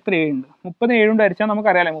 30ൽ എത്ര 7 ഉണ്ട്? 30 7 കൊണ്ട് ഹരിച്ചാൽ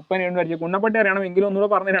നമുക്കറിയാലേ, 30 7 ഹരിച്ചാൽ ഗുണപ്പെട്ട് അറിയണം, എങ്കിലും ഒന്നുകൂടെ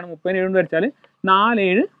പറഞ്ഞു തരാണ്. 30 7 കൊണ്ട് ഹരിച്ചാൽ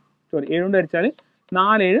 7 കൊണ്ട് ഹരിച്ചാൽ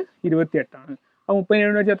 4 7 28 ആണ്. അപ്പോൾ 30 7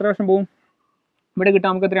 കൊണ്ട് ഹരിച്ചാൽ എത്ര വർഷം പോകും? ഇവിടെ കിട്ടാൻ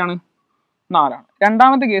നമുക്ക് എത്രയാണ്? 4 ആണ്.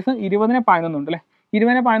 രണ്ടാമത്തെ കേസ് 20നെ 11 ഉണ്ട് അല്ലേ?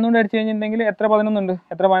 20നെ 11 കൊണ്ട് ഹരിച്ച് കഴിഞ്ഞിട്ടുണ്ടെങ്കിൽ എത്ര 11 ഉണ്ട്?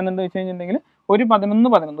 എത്ര 11 വെച്ച് കഴിഞ്ഞിട്ടുണ്ടെങ്കിൽ ഒരു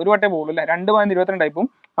 11 ഒരു വട്ടേ പോകുള്ളൂ അല്ലേ? 2 11 22 ആയി പോകും.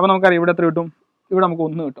 അപ്പോൾ നമുക്കറിയാം ഇവിടെ എത്ര കിട്ടും? ഇവിടെ നമുക്ക്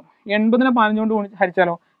 1 കിട്ടും. 80നെ 15 കൊണ്ട്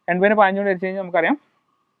ഹരിച്ചാലോ? 80നെ 15 കൊണ്ട് ഹരിച്ച് കഴിഞ്ഞാൽ നമുക്കറിയാം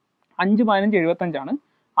 5 15 75 ആണ്.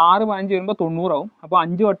 6 15 വരുമ്പോൾ 90 ആവും. അപ്പോൾ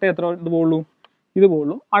 5 വട്ടം എത്ര ഇത് പോകുള്ളൂ.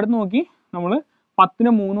 അടുത്ത് നോക്കി നമ്മൾ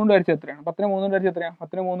 10നെ 3 കൊണ്ട് ഹരിച്ച് എത്രയാണ്? 10നെ 3 കൊണ്ട് ഹരിച്ച് എത്രയാണ്?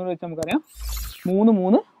 10നെ 3 കൊണ്ട് വെച്ച് നമുക്കറിയാം 3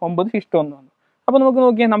 3 9 ശിഷ്ടം 1 ആണ്. അപ്പോൾ നമുക്ക്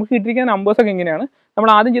നോക്കിയാൽ നമുക്ക് കിട്ടിയിരിക്കുന്ന നമ്പേഴ്സൊക്കെ എങ്ങനെയാണ്? നമ്മൾ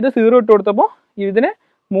ആദ്യം ചെയ്ത് 0 ഇട്ട് കൊടുത്തപ്പോൾ ഇതിനെ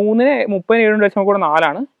 3നെ 30 7 കൊണ്ട് വെച്ചാൽ നമുക്ക് കൂടെ 4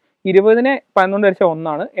 ആണ്. 20നെ 11 കൊണ്ട് വെച്ചാൽ 1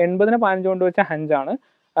 ആണ്. 80നെ 15 കൊണ്ട് വെച്ചാൽ 5 ആണ്.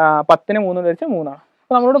 10നെ 3 കൊണ്ട് വെച്ചാൽ 3 ആണ്.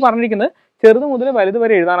 അപ്പോൾ നമ്മളോട് പറഞ്ഞിരിക്കുന്നത് ചെറുത് മുതൽ വലുത്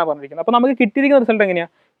വരെ എഴുതാനാണ് പറഞ്ഞിരിക്കുന്നത്. അപ്പോൾ നമുക്ക് കിട്ടിയിരിക്കുന്ന റിസൾട്ട്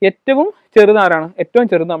എങ്ങനെയാണ്? ഏറ്റവും ചെറുത് ആരാണ്? ഏറ്റവും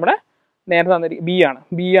ചെറുത് നമ്മുടെ നേരത്തെ തന്നിരിക്കും ബി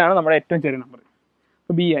ആണ് നമ്മുടെ ഏറ്റവും ചെറിയ നമ്പർ.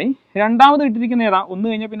 അപ്പോൾ ബി ആയി. രണ്ടാമത് കിട്ടിയിരിക്കുന്ന ഏതാ? 1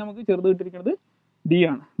 കഴിഞ്ഞാൽ പിന്നെ നമുക്ക് ചെറുത് കിട്ടിയിരിക്കുന്നത് ഡി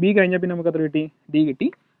ആണ്. ബി കഴിഞ്ഞാൽ പിന്നെ നമുക്ക് എത്ര കിട്ടി? ഡി കിട്ടി.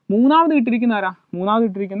 മൂന്നാമത് കിട്ടിയിരിക്കുന്ന ആരാ? മൂന്നാമത്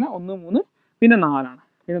കിട്ടിയിരിക്കുന്ന 1 3 പിന്നെ 4 ആണ്.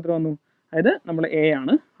 പിന്നെ എത്ര വന്നു? അതായത് നമ്മുടെ എ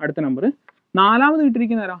ആണ് അടുത്ത നമ്പർ. നാലാമത്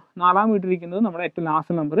കിട്ടിയിരിക്കുന്ന ആരാ? നാലാമത് കിട്ടിയിരിക്കുന്നത് നമ്മുടെ ഏറ്റവും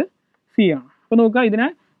ലാസ്റ്റ് നമ്പർ സി ആണ്. അപ്പോൾ നോക്കുക, ഇതിനെ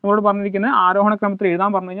നമ്മളോട് പറഞ്ഞിരിക്കുന്നത് ആരോഹണ ക്രമത്തിൽ എഴുതാൻ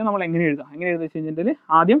പറഞ്ഞു കഴിഞ്ഞാൽ നമ്മൾ എങ്ങനെ എഴുതാം വെച്ച് കഴിഞ്ഞിട്ടുണ്ടെങ്കിൽ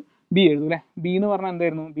ആദ്യം ബി എഴുതും അല്ലേ? ബി എന്ന് പറഞ്ഞാൽ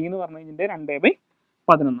എന്തായിരുന്നു? ബി എന്ന് പറഞ്ഞു കഴിഞ്ഞിട്ടുണ്ടെങ്കിൽ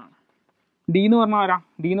 2/11 ആണ്. ഡി എന്ന് പറഞ്ഞാൽ ആരാ?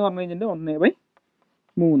 ഡി എന്ന് പറഞ്ഞു കഴിഞ്ഞിട്ട്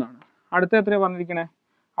 1/3 ആണ്. അടുത്ത എത്രയാണ് പറഞ്ഞിരിക്കണേ?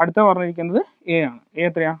 അടുത്ത പറഞ്ഞിരിക്കുന്നത് എ ആണ്. എ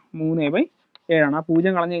എത്രയാ? 3/7 ആണ്. ആ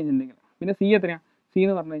 0 കളഞ്ഞു കഴിഞ്ഞിട്ടുണ്ടെങ്കിൽ. പിന്നെ സി എത്രയാ? സി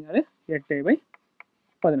എന്ന് പറഞ്ഞു കഴിഞ്ഞാൽ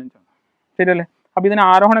 8/15 ആണ്. ശരിയല്ലേ? അപ്പോൾ ഇതിന്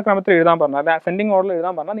ആരോഹണ ക്രമത്തിൽ എഴുതാൻ പറഞ്ഞാൽ, അല്ല അസെൻഡിങ് ഓർഡറിൽ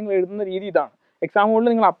എഴുതാൻ പറഞ്ഞാൽ നിങ്ങൾ എഴുതുന്ന രീതി ഇതാണ്. എക്സാം ബോർഡിൽ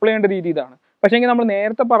നിങ്ങൾ അപ്ലൈ ചെയ്യേണ്ട രീതി ഇതാണ്. പക്ഷേ എങ്കിൽ നമ്മൾ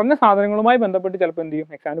നേരത്തെ പറഞ്ഞ സാധനങ്ങളുമായി ബന്ധപ്പെട്ട് ചിലപ്പോൾ എന്ത് ചെയ്യും?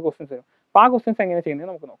 എക്സാമിന് ക്വസ്റ്റ്യൻസ് വരും. അപ്പോൾ ആ ക്വസ്റ്റ്യൻസ് എങ്ങനെ ചെയ്യുന്നത്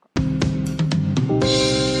നമുക്ക് നോക്കാം.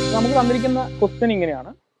 നമുക്ക് തന്നിരിക്കുന്ന ക്വസ്റ്റ്യൻ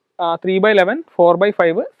ഇങ്ങനെയാണ്: 3/11,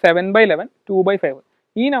 4/5, 7/11, 2/5.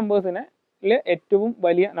 ഈ നമ്പേഴ്സിനെ ഏറ്റവും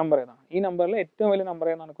വലിയ നമ്പർ ഏതാണ്? ഈ നമ്പറിൽ ഏറ്റവും വലിയ നമ്പർ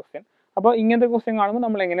ഏതാണ് ക്വസ്റ്റ്യൻ. അപ്പോൾ ഇങ്ങനത്തെ ക്വസ്റ്റ്യൻ കാണുമ്പോൾ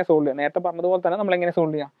നമ്മൾ എങ്ങനെ സോൾവ് ചെയ്യുക? നേരത്തെ പറഞ്ഞതുപോലെ തന്നെ നമ്മൾ എങ്ങനെ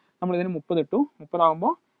സോൾവ് ചെയ്യുക? നമ്മൾ ഇതിന് 30 ഇട്ടു. 30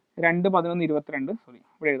 ആകുമ്പോൾ 2, 11, 22. സോറി,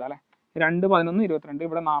 ഇവിടെ എഴുതാം അല്ലേ. 2, 11, 22.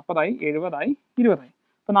 ഇവിടെ 40 70 20.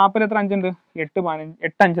 അപ്പോൾ 40 എത്ര 5 ഉണ്ട്? 8, 15,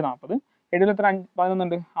 8, 5, 40. 7 എത്ര 11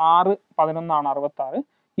 ഉണ്ട്? 6, 11 ആണ് 66.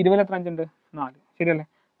 20 എത്ര 5 ഉണ്ട്? 4. ശരിയല്ലേ?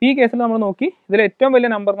 ഈ കേസിൽ നമ്മൾ നോക്കി, ഇതിൽ ഏറ്റവും വലിയ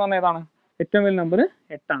നമ്പർ എന്ന് പറഞ്ഞാൽ ഏതാണ്? ഏറ്റവും വലിയ നമ്പർ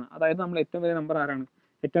 8 ആണ്. അതായത് നമ്മൾ ഏറ്റവും വലിയ നമ്പർ ആരാണ്?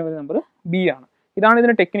 ഏറ്റവും വലിയ നമ്പർ ബി ആണ്. ഇതാണ്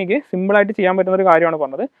ഇതിന്റെ ടെക്നിക്ക്. സിമ്പിളായിട്ട് ചെയ്യാൻ പറ്റുന്ന ഒരു കാര്യമാണ്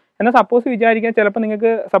പറഞ്ഞത്. എന്നാൽ സപ്പോസ് വിചാരിക്കാൻ, ചിലപ്പോൾ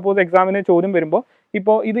നിങ്ങൾക്ക് സപ്പോസ് എക്സാമിന് ചോദ്യം വരുമ്പോൾ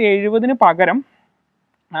ഇപ്പോൾ ഇത് 70 പകരം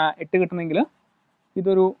 8 കിട്ടണമെങ്കിൽ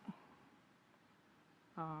ഇതൊരു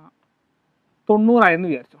 90 ആയിരുന്നു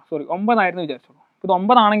വിചാരിച്ചു. സോറി, 9 ആയിരുന്നു വിചാരിച്ചോളൂ. ഇത്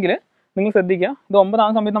 9 ആണെങ്കിൽ നിങ്ങൾ ശ്രദ്ധിക്കുക, ഇത് 9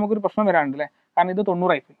 ആകുന്ന സമയത്ത് നമുക്കൊരു പ്രശ്നം വരാനുണ്ടല്ലേ. കാരണം ഇത്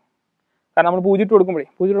 90 ആയിപ്പോയി. കാരണം നമ്മൾ 0 ഇട്ട് കൊടുക്കുമ്പോഴേ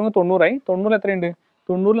 0 ഇടുമ്പോൾ 90 ആയി. 90 എത്രയുണ്ട്?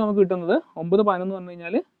 90 നമുക്ക് കിട്ടുന്നത് 9, 11 പറഞ്ഞു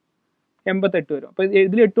കഴിഞ്ഞാൽ 88 വരും. അപ്പോൾ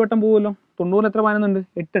ഇതിൽ 8 വട്ടം പോകുമല്ലോ. 90 എത്ര 11 ഉണ്ട്?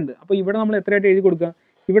 8 ഉണ്ട്. അപ്പോൾ ഇവിടെ നമ്മൾ എത്രയായിട്ട് എഴുതി കൊടുക്കുക?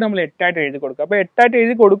 ഇവിടെ നമ്മൾ 8 ആയിട്ട് എഴുതി കൊടുക്കുക. അപ്പോൾ 8 ആയിട്ട്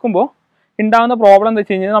എഴുതി കൊടുക്കുമ്പോൾ ഉണ്ടാകുന്ന പ്രോബ്ലം എന്താ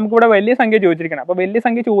വെച്ച് കഴിഞ്ഞാൽ, നമുക്കിവിടെ വലിയ സംഖ്യ ചോദിച്ചിരിക്കണം. അപ്പോൾ വലിയ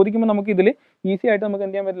സംഖ്യ ചോദിക്കുമ്പോൾ നമുക്ക് ഇതിൽ ഈസി ആയിട്ട് നമുക്ക്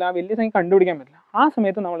എന്ത് ചെയ്യാൻ പറ്റില്ല? വലിയ സംഖ്യ കണ്ടുപിടിക്കാൻ പറ്റില്ല. ആ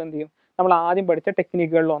സമയത്ത് നമ്മൾ എന്ത് ചെയ്യും? നമ്മൾ ആദ്യം പഠിച്ച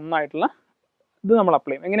ടെക്നിക്കുകളിൽ ഒന്നായിട്ടുള്ള ഇത് നമ്മൾ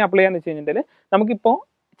അപ്ലൈ ചെയ്യും. എങ്ങനെ അപ്ലൈ ചെയ്യാന്ന് വെച്ച് കഴിഞ്ഞിട്ടുണ്ടെങ്കിൽ, നമുക്കിപ്പോൾ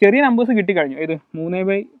ചെറിയ നമ്പേഴ്സ് കിട്ടിക്കഴിഞ്ഞു. ഇത്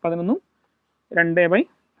 3/11, 2/5.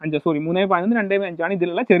 സോറി, 3/11, 2/5 ആണ്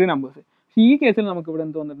ഇതിലുള്ള ചെറിയ നമ്പേഴ്സ്. ഈ കേസിൽ നമുക്ക് ഇവിടെ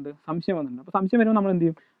എന്ത് വന്നിട്ടുണ്ട്? സംശയം വന്നിട്ടുണ്ട്. അപ്പോൾ സംശയം വരുമ്പോൾ നമ്മൾ എന്ത്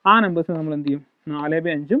ചെയ്യും? ആ നമ്പേഴ്സ് നമ്മൾ എന്ത് ചെയ്യും?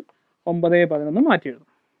 4/5, 9/11 മാറ്റി എഴുതും.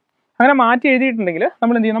 അങ്ങനെ മാറ്റി എഴുതിയിട്ടുണ്ടെങ്കിൽ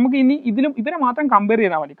നമ്മൾ എന്ത് ചെയ്യും? നമുക്ക് ഇനി ഇവരെ മാത്രം കമ്പയർ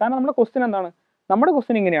ചെയ്താൽ മതി. കാരണം നമ്മുടെ ക്വസ്റ്റ്യൻ എന്താണ്? നമ്മുടെ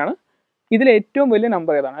ക്വസ്റ്റ്യൻ ഇങ്ങനെയാണ്: ഇതിൽ ഏറ്റവും വലിയ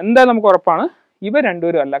നമ്പർ ഏതാണ്? എന്തായാലും നമുക്ക് ഉറപ്പാണ് ഇവർ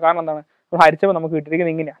രണ്ടുപേരും അല്ല. കാരണം എന്താണ്? ഹരിച്ചപ്പോൾ നമുക്ക്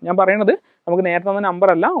കിട്ടിയിരിക്കുന്നത് ഇങ്ങനെയാണ്. ഞാൻ പറയുന്നത് നമുക്ക് നേരത്തെ തന്ന നമ്പർ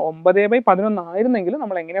അല്ല, 9/11 ആയിരുന്നെങ്കിൽ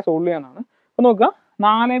നമ്മൾ എങ്ങനെ സോൾവ് ചെയ്യാനാണ്. അപ്പോൾ നോക്കുക,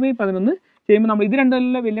 4/11 ചെയ്യുമ്പോൾ നമ്മൾ ഇത് രണ്ടും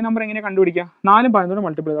വലിയ നമ്പർ എങ്ങനെ കണ്ടുപിടിക്കുക? 4 11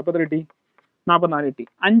 മൾട്ടിപ്പിൾ ചെയ്ത് അപ്പോൾ എത്ര കിട്ടി? 44 കിട്ടി.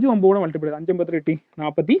 5 9 മൾട്ടിപ്പിൾ ചെയ്ത് 5 9 കിട്ടി?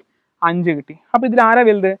 45 കിട്ടി. അപ്പോൾ ഇതിൽ ആരാ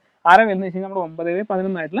വലുത്? ആരാ വലുതെന്ന് വെച്ച് കഴിഞ്ഞാൽ നമ്മുടെ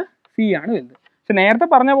 9/11 ആയിട്ടുള്ള സി ആണ് വലുത്. പക്ഷെ നേരത്തെ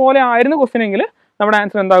പറഞ്ഞ പോലെ ആയിരുന്നു ക്വസ്റ്റ്യൻ എങ്കിൽ നമ്മുടെ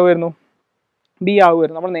ആൻസർ എന്താകുമായിരുന്നു? ബി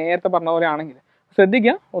ആകുമായിരുന്നു. നമ്മൾ നേരത്തെ പറഞ്ഞ പോലെ ആണെങ്കിൽ.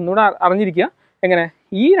 ശ്രദ്ധിക്കുക, ഒന്നുകൂടെ അറിഞ്ഞിരിക്കുക. എങ്ങനെ?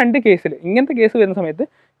 ഈ രണ്ട് കേസിൽ, ഇങ്ങനത്തെ കേസ് വരുന്ന സമയത്ത്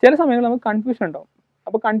ചില സമയങ്ങളിൽ നമുക്ക് കൺഫ്യൂഷൻ ഉണ്ടാവും.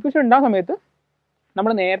 അപ്പോൾ കൺഫ്യൂഷൻ ഉണ്ടാകുന്ന സമയത്ത്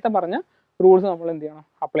നമ്മൾ നേരത്തെ പറഞ്ഞ റൂൾസ് നമ്മൾ എന്ത് ചെയ്യണം?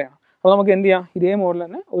 അപ്ലൈ ചെയ്യണം. അപ്പോൾ നമുക്ക് എന്ത് ചെയ്യാം? ഇതേ മോഡൽ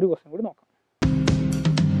തന്നെ ഒരു ക്വസ്റ്റ്യൻ കൂടി നോക്കാം.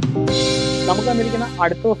 നമുക്ക് തന്നിരിക്കുന്ന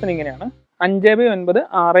അടുത്ത ക്വസ്റ്റ്യൻ ഇങ്ങനെയാണ്: 5/9,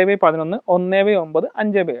 6/11, 1/9,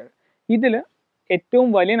 5/7. ഇതിൽ ഏറ്റവും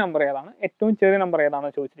വലിയ നമ്പർ ഏതാണ്? ഏറ്റവും ചെറിയ നമ്പർ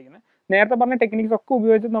ഏതാണെന്ന് ചോദിച്ചിരിക്കുന്നത്. നേരത്തെ പറഞ്ഞ ടെക്നിക്സ് ഒക്കെ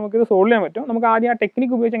ഉപയോഗിച്ചിട്ട് നമുക്കിത് സോൾവ് ചെയ്യാൻ പറ്റും. നമുക്ക് ആദ്യം ആ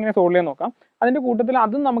ടെക്നിക്ക് ഉപയോഗിച്ച് എങ്ങനെ സോൾവ് ചെയ്യാൻ നോക്കാം. അതിൻ്റെ കൂട്ടത്തിൽ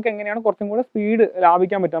അതും നമുക്ക് എങ്ങനെയാണ് കുറച്ചും കൂടെ സ്പീഡ്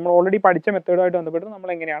ലാഭിക്കാൻ പറ്റുക, നമ്മൾ ഓൾറെഡി പഠിച്ച മെത്തേഡുമായിട്ട് ബന്ധപ്പെട്ട് നമ്മൾ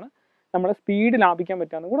എങ്ങനെയാണ് നമ്മളെ സ്പീഡ് ലാഭിക്കാൻ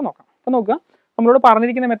പറ്റുകയെന്ന് കൂടെ നോക്കാം. അപ്പോൾ നോക്കുക, നമ്മളോട്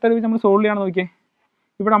പറഞ്ഞിരിക്കുന്ന മെത്തേഡ് വെച്ച് നമ്മൾ സോൾവ് ചെയ്യണം. നോക്കിയേ,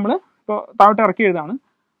 ഇവിടെ നമ്മൾ ഇപ്പോൾ താഴോട്ട് ഇറക്കി എഴുതാണ്.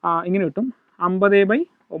 ഇങ്ങനെ കിട്ടും: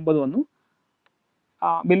 50/9 വന്നു.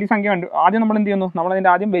 വലിയ സംഖ്യ ആദ്യം നമ്മൾ എന്ത് ചെയ്യുന്നു? നമ്മളതിൻ്റെ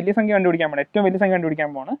ആദ്യം വലിയ സംഖ്യ കണ്ടുപിടിക്കാൻ പോകണം. ഏറ്റവും വലിയ സംഖ്യ കണ്ടുപിടിക്കാൻ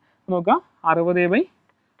പോകണം. നോക്കുക, 60/11.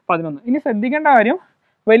 ഇനി ശ്രദ്ധിക്കേണ്ട കാര്യം,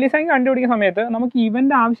 വലിയ സംഖ്യ കണ്ടുപിടിക്കുന്ന സമയത്ത് നമുക്ക്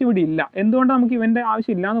ഇവൻ്റെ ആവശ്യം ഇവിടെ ഇല്ല. എന്തുകൊണ്ട് നമുക്ക് ഇവൻ്റെ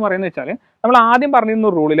ആവശ്യം ഇല്ല എന്ന് പറയുന്നത് വെച്ചാൽ, നമ്മൾ ആദ്യം പറഞ്ഞിരുന്ന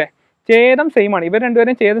റൂളിലെ ഛേദം സെയിം ആണ്. ഇവർ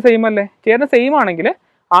രണ്ടുപേരും ഛേദം സെയിം അല്ലേ? ഛേദം സെയിം ആണെങ്കിൽ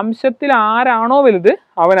അംശത്തിൽ ആരാണോ വലുത്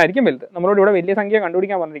അവനായിരിക്കും വലുത്. നമ്മളോട് ഇവിടെ വലിയ സംഖ്യ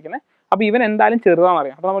കണ്ടുപിടിക്കാൻ പറഞ്ഞിരിക്കുന്നത്. അപ്പോൾ ഇവൻ എന്തായാലും ചെറുതാണെന്ന്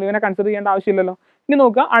അറിയാം. അപ്പോൾ നമ്മൾ ഇവനെ കൺസിഡർ ചെയ്യേണ്ട ആവശ്യമില്ലല്ലോ. ഇനി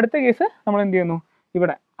നോക്കുക, അടുത്ത കേസ് നമ്മൾ എന്ത് ചെയ്യുന്നു?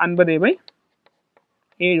 ഇവിടെ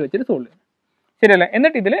 50/7 വെച്ചിട്ട് സോൾവ് ചെയ്യുന്നു. ശരിയല്ലേ?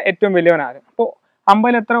 എന്നിട്ട് ഇതിൽ ഏറ്റവും വലിയവൻ ആരും. അപ്പോൾ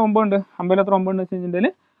 50 എത്ര 9 ഉണ്ട്? 50 എത്ര 9 എന്ന് വെച്ച്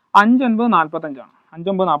കഴിഞ്ഞിട്ടുണ്ടെങ്കിൽ 5 9 45 ആണ്.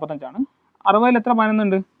 5 9 45 ആണ്. 60 എത്ര 11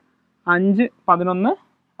 ഉണ്ട്? 5 11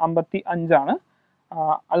 55 ആണ്.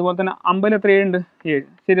 അതുപോലെ തന്നെ 50 എത്ര 7 ഉണ്ട്? 7.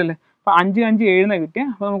 ശരിയല്ലേ? അപ്പോൾ 5 5 7 കിട്ടിയ.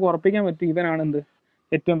 അപ്പോൾ നമുക്ക് ഉറപ്പിക്കാൻ പറ്റും ഇവനാണ് എന്ത്?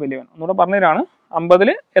 ഏറ്റവും വലിയവൻ. ഒന്നുകൂടെ പറഞ്ഞതാണ്.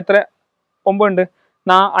 50 എത്ര 9 ഉണ്ട്?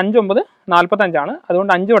 5 9 45 ആണ്.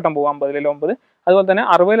 അതുകൊണ്ട് 5 വട്ടം പോകും. 50 9. അതുപോലെ തന്നെ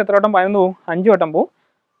 60 എത്ര വട്ടം 11 പോകും? 5 വട്ടം പോകും.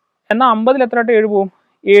 എന്നാൽ 50 എത്ര വട്ടം 7 പോകും?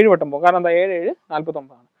 7 വട്ടം പോകും. കാരണം എന്താ? 7 7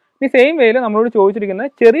 49 ആണ്. ഈ സെയിം വേയിൽ നമ്മളോട് ചോദിച്ചിരിക്കുന്നത്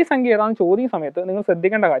ചെറിയ സംഖ്യ ഏതാണെന്ന് ചോദിക്കുന്ന സമയത്ത് നിങ്ങൾ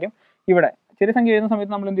ശ്രദ്ധിക്കേണ്ട കാര്യം, ഇവിടെ ചെറിയ സംഖ്യ എഴുതുന്ന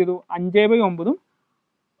സമയത്ത് നമ്മൾ എന്ത് ചെയ്തു? 5/9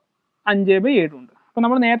 5/7 ഉണ്ട്. അപ്പോൾ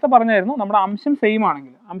നമ്മൾ നേരത്തെ പറഞ്ഞായിരുന്നു, നമ്മുടെ അംശം സെയിം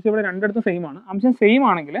ആണെങ്കിൽ, അംശം ഇവിടെ രണ്ടിടത്തും സെയിം ആണ്, അംശം സെയിം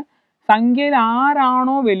ആണെങ്കിൽ സംഖ്യയിൽ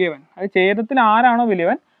ആരാണോ വലിയവൻ, അത് ഛേദത്തിൽ ആരാണോ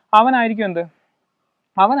വലിയവൻ അവനായിരിക്കും എന്ത്?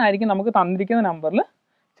 അവനായിരിക്കും നമുക്ക് തന്നിരിക്കുന്ന നമ്പറിൽ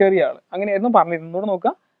ചെറിയ ആൾ. അങ്ങനെയായിരുന്നു പറഞ്ഞിരുന്നത്.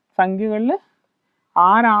 നോക്കുക, സംഖ്യകളിൽ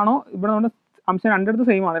ആരാണോ ഇവിടെ നമ്മുടെ അംശം രണ്ടിടത്ത്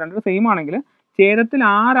സെയിം ആണ്, രണ്ടിടത്ത് സെയിം ആണെങ്കിൽ ഛേദത്തിൽ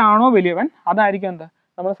ആരാണോ വലിയവൻ അതായിരിക്കും എന്താ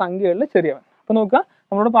നമ്മുടെ സംഖ്യകളിൽ ചെറിയവൻ. അപ്പോൾ നോക്കുക,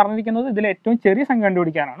 നമ്മളോട് പറഞ്ഞിരിക്കുന്നത് ഇതിൽ ഏറ്റവും ചെറിയ സംഖ്യ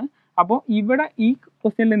കണ്ടുപിടിക്കാനാണ്. അപ്പോൾ ഇവിടെ ഈ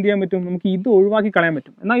ക്വസ്റ്റ്യനിൽ എന്ത് ചെയ്യാൻ പറ്റും, നമുക്ക് ഇത് ഒഴിവാക്കി കളയാൻ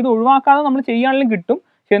പറ്റും. എന്നാൽ ഇത് ഒഴിവാക്കാതെ നമ്മൾ ചെയ്യാണെങ്കിലും കിട്ടും.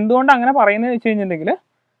 പക്ഷെ എന്തുകൊണ്ട് അങ്ങനെ പറയുന്നത് വെച്ച് കഴിഞ്ഞിട്ടുണ്ടെങ്കിൽ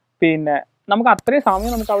പിന്നെ നമുക്ക് അത്രയും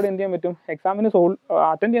സമയം നമുക്ക് അവിടെ എന്ത് ചെയ്യാൻ പറ്റും, എക്സാമിന്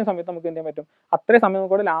അറ്റൻഡ് ചെയ്യുന്ന സമയത്ത് നമുക്ക് എന്ത് ചെയ്യാൻ പറ്റും, അത്രയും സമയം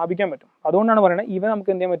നമുക്ക് അവിടെ ലാഭിക്കാൻ പറ്റും. അതുകൊണ്ടാണ് പറയുന്നത് ഇവ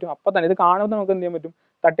നമുക്ക് എന്ത് ചെയ്യാൻ പറ്റും, അപ്പം തന്നെ ഇത് കാണുമ്പോൾ നമുക്ക് എന്ത് ചെയ്യാൻ പറ്റും,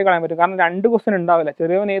 തട്ടിക്കളയാൻ പറ്റും. കാരണം 2 ക്വസ്റ്റ്യൻ ഉണ്ടാവില്ല,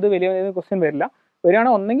 ചെറിയവൻ ഏത് വലിയവൻ ഏത് ക്വസ്റ്റ്യൻ വരില്ല.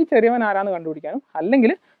 വരികയാണെങ്കിൽ ഒന്നെങ്കിൽ ചെറിയവൻ ആരാന്ന് കണ്ടുപിടിക്കാനും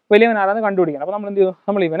അല്ലെങ്കിൽ വലിയവൻ ആരാന്ന് കണ്ടുപിടിക്കാനും. അപ്പോൾ നമ്മൾ എന്ത് ചെയ്തു,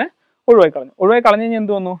 നമ്മൾ ഇവനെ ഒഴിവാക്കി കളഞ്ഞു. ഒഴിവാക്കി കളഞ്ഞ് കഴിഞ്ഞാൽ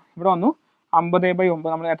എന്ത് വന്നു, ഇവിടെ വന്നു 50/9,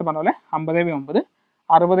 നമ്മൾ നേരത്തെ പറഞ്ഞ പോലെ 50/9,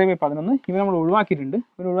 60/11. ഇവ നമ്മൾ ഒഴിവാക്കിയിട്ടുണ്ട്.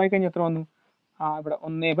 ഇവർ ഒഴിവാക്കി കഴിഞ്ഞാൽ എത്ര വന്നു, ഇവിടെ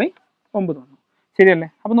 1/9 വന്നു. ശരിയല്ലേ?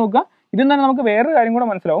 അപ്പോൾ നോക്കുക, ഇതിൽ തന്നെ നമുക്ക് വേറൊരു കാര്യം കൂടെ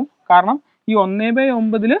മനസ്സിലാവും. കാരണം ഈ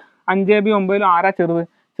 1/9 5/9 ആരാ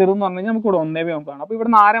ചെറുതെന്ന് പറഞ്ഞു കഴിഞ്ഞാൽ നമുക്ക് ഇവിടെ 1/9 ആണ്. അപ്പോൾ ഇവിടെ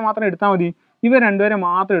 4 മാത്രം എടുത്താൽ മതി, ഇവ രണ്ടുപേരെ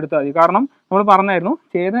മാത്രം എടുത്താൽ മതി. കാരണം നമ്മൾ പറഞ്ഞായിരുന്നു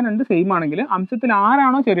ഛേദം 2 സെയിം ആണെങ്കിൽ അംശത്തിൽ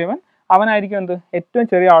ആരാണോ ചെറിയവൻ അവനായിരിക്കും എന്ത് ഏറ്റവും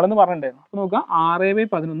ചെറിയ ആളെന്ന് പറഞ്ഞിട്ടുണ്ടായിരുന്നു. അപ്പോൾ നോക്കുക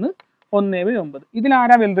 6/11 1/9.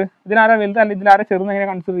 ഇതിലാരാ വലുത് അല്ല ഇതിലാരാ ചെറുതെന്ന് എങ്ങനെ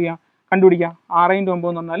കണ്ടുപിടിക്കുക. 6 × 9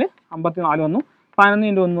 എന്ന് പറഞ്ഞാൽ 54 വന്നു. 11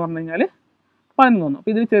 × 1 എന്ന് പറഞ്ഞു കഴിഞ്ഞാൽ 11 വന്നു.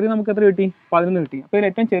 അപ്പോൾ ഇതിൽ ചെറിയ നമുക്ക് എത്ര കിട്ടി, 11 കിട്ടി. അപ്പോൾ ഇതിൽ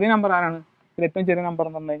ഏറ്റവും ചെറിയ നമ്പർ ആരാണ്, ഇതിൽ ഏറ്റവും ചെറിയ നമ്പർ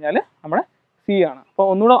എന്ന് പറഞ്ഞു കഴിഞ്ഞാൽ നമ്മുടെ സി ആണ്. അപ്പോൾ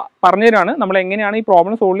ഒന്നുകൂടെ പറഞ്ഞു തരാണ് നമ്മൾ എങ്ങനെയാണ് ഈ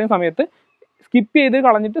പ്രോബ്ലം സോൾവ് ചെയ്യുന്ന സമയത്ത് സ്കിപ്പ് ചെയ്ത്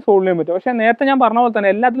കളഞ്ഞിട്ട് സോൾവ് ചെയ്യാൻ പറ്റും. പക്ഷേ നേരത്തെ ഞാൻ പറഞ്ഞ പോലെ തന്നെ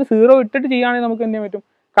എല്ലാത്തിലും 0 ഇട്ടിട്ട് ചെയ്യുകയാണെങ്കിൽ നമുക്ക് എന്ത് ചെയ്യാൻ പറ്റും,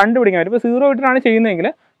 കണ്ടുപിടിക്കാൻ പറ്റും. ഇപ്പോൾ 0 ഇട്ടിട്ടാണ് ചെയ്യുന്നതെങ്കിൽ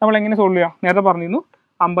നമ്മൾ എങ്ങനെ സോൾവ് ചെയ്യുക, നേരത്തെ പറഞ്ഞിരുന്നു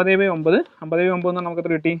 50/9 എന്ന് നമുക്ക്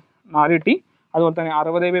എത്ര കിട്ടി, 4 കിട്ടി. അതുപോലെ തന്നെ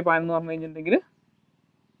 60/11 എന്ന് പറഞ്ഞു കഴിഞ്ഞിട്ടുണ്ടെങ്കിൽ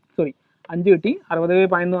 5 കിട്ടി.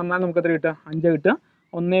 60/11 എന്ന് പറഞ്ഞാൽ നമുക്ക് എത്ര കിട്ടുക, 5 കിട്ടുക.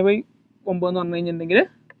 1/9 എന്ന് പറഞ്ഞു കഴിഞ്ഞിട്ടുണ്ടെങ്കിൽ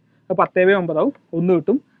 10/9 ആവും, 1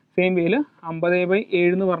 കിട്ടും. സെയിം വേയിൽ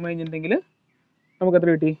 50/7 എന്ന് പറഞ്ഞു കഴിഞ്ഞിട്ടുണ്ടെങ്കിൽ നമുക്ക് എത്ര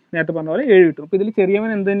കിട്ടി, നേരത്തെ പറഞ്ഞ പോലെ 7 കിട്ടും. അപ്പോൾ ഇതിൽ ചെറിയവൻ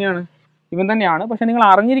എന്ത് തന്നെയാണ്, ഇവൻ തന്നെയാണ്. പക്ഷേ നിങ്ങൾ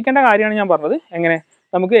അറിഞ്ഞിരിക്കേണ്ട കാര്യമാണ് ഞാൻ പറഞ്ഞത്. എങ്ങനെ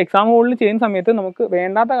നമുക്ക് എക്സാം ഹോളിൽ ചെയ്യുന്ന സമയത്ത് നമുക്ക്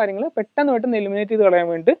വേണ്ടാത്ത കാര്യങ്ങൾ പെട്ടെന്ന് എലിമിനേറ്റ് ചെയ്ത് കളയാൻ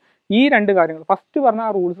വേണ്ടി ഈ 2 കാര്യങ്ങൾ ഫസ്റ്റ് പറഞ്ഞ ആ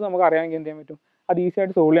റൂൾസ് നമുക്ക് അറിയാമെങ്കിൽ എന്ത് ചെയ്യാൻ പറ്റും, അത് ഈസി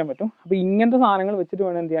ആയിട്ട് സോൾവ് ചെയ്യാൻ പറ്റും. അപ്പോൾ ഇങ്ങനത്തെ സാധനങ്ങൾ വെച്ചിട്ട്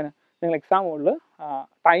വേണം എന്ത് ചെയ്യാൻ നിങ്ങൾ എക്സാം ഹോളിൽ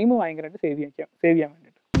ടൈം ഭയങ്കരമായിട്ട് സേവ് ചെയ്യാൻ വേണ്ടിയിട്ട്.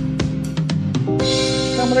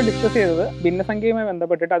 നമ്മൾ ഡിസ്കസ് ചെയ്തത് ഭിന്നസംഖ്യയുമായി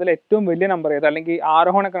ബന്ധപ്പെട്ടിട്ട് അതിൽ ഏറ്റവും വലിയ നമ്പർ ഏത്, അല്ലെങ്കിൽ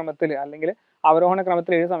ആരോഹണ ക്രമത്തിൽ അല്ലെങ്കിൽ അവരോഹണ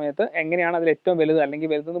ക്രമത്തിൽ എഴുതുന്ന സമയത്ത് എങ്ങനെയാണ് അതിൽ ഏറ്റവും വലുത് അല്ലെങ്കിൽ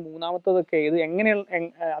വലുതെന്ന് മൂന്നാമത്തതൊക്കെ ഏത്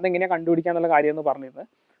അതെങ്ങനെയാണ് കണ്ടുപിടിക്കുക എന്നുള്ള കാര്യം എന്ന് പറഞ്ഞിരുന്നത്.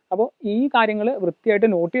 അപ്പോൾ ഈ കാര്യങ്ങൾ വൃത്തിയായിട്ട്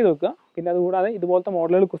നോട്ട് ചെയ്ത് വെക്കുക. പിന്നെ അതുകൂടാതെ ഇതുപോലത്തെ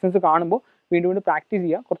മോഡലുകൾ ക്വസ്റ്റ്യൻസ് കാണുമ്പോൾ വീണ്ടും പ്രാക്ടീസ്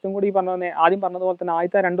ചെയ്യുക. കുറച്ചും കൂടി ഈ ആദ്യം പറഞ്ഞതുപോലെ തന്നെ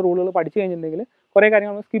ആദ്യത്തെ 2 റൂളുകൾ പഠിച്ചു കഴിഞ്ഞിട്ടുണ്ടെങ്കിൽ കുറേ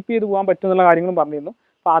കാര്യങ്ങൾ നമ്മൾ സ്കിപ്പ് ചെയ്ത് പോകാൻ പറ്റും എന്നുള്ള കാര്യങ്ങളും പറഞ്ഞിരുന്നു.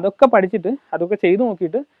 അപ്പോൾ അതൊക്കെ പഠിച്ചിട്ട് അതൊക്കെ ചെയ്ത്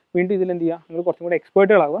നോക്കിയിട്ട് വീണ്ടും ഇതിൽ എന്ത് ചെയ്യുക, നിങ്ങൾ കുറച്ചും കൂടി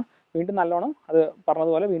എക്സ്പേർട്ടുകളാവുക. വീണ്ടും നല്ലോണം അത്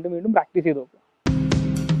പറഞ്ഞതുപോലെ വീണ്ടും പ്രാക്ടീസ് ചെയ്ത് നോക്കുക.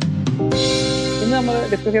 ഇന്ന് നമ്മൾ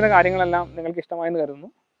ഡിസ്കസ് ചെയ്ത കാര്യങ്ങളെല്ലാം നിങ്ങൾക്ക് ഇഷ്ടമായെന്ന് കരുതുന്നു.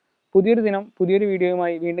 പുതിയൊരു ദിനം പുതിയൊരു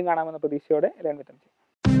വീഡിയോയുമായി വീണ്ടും കാണാമെന്ന പ്രതീക്ഷയോടെ എല്ലാവരും വിട്ടു.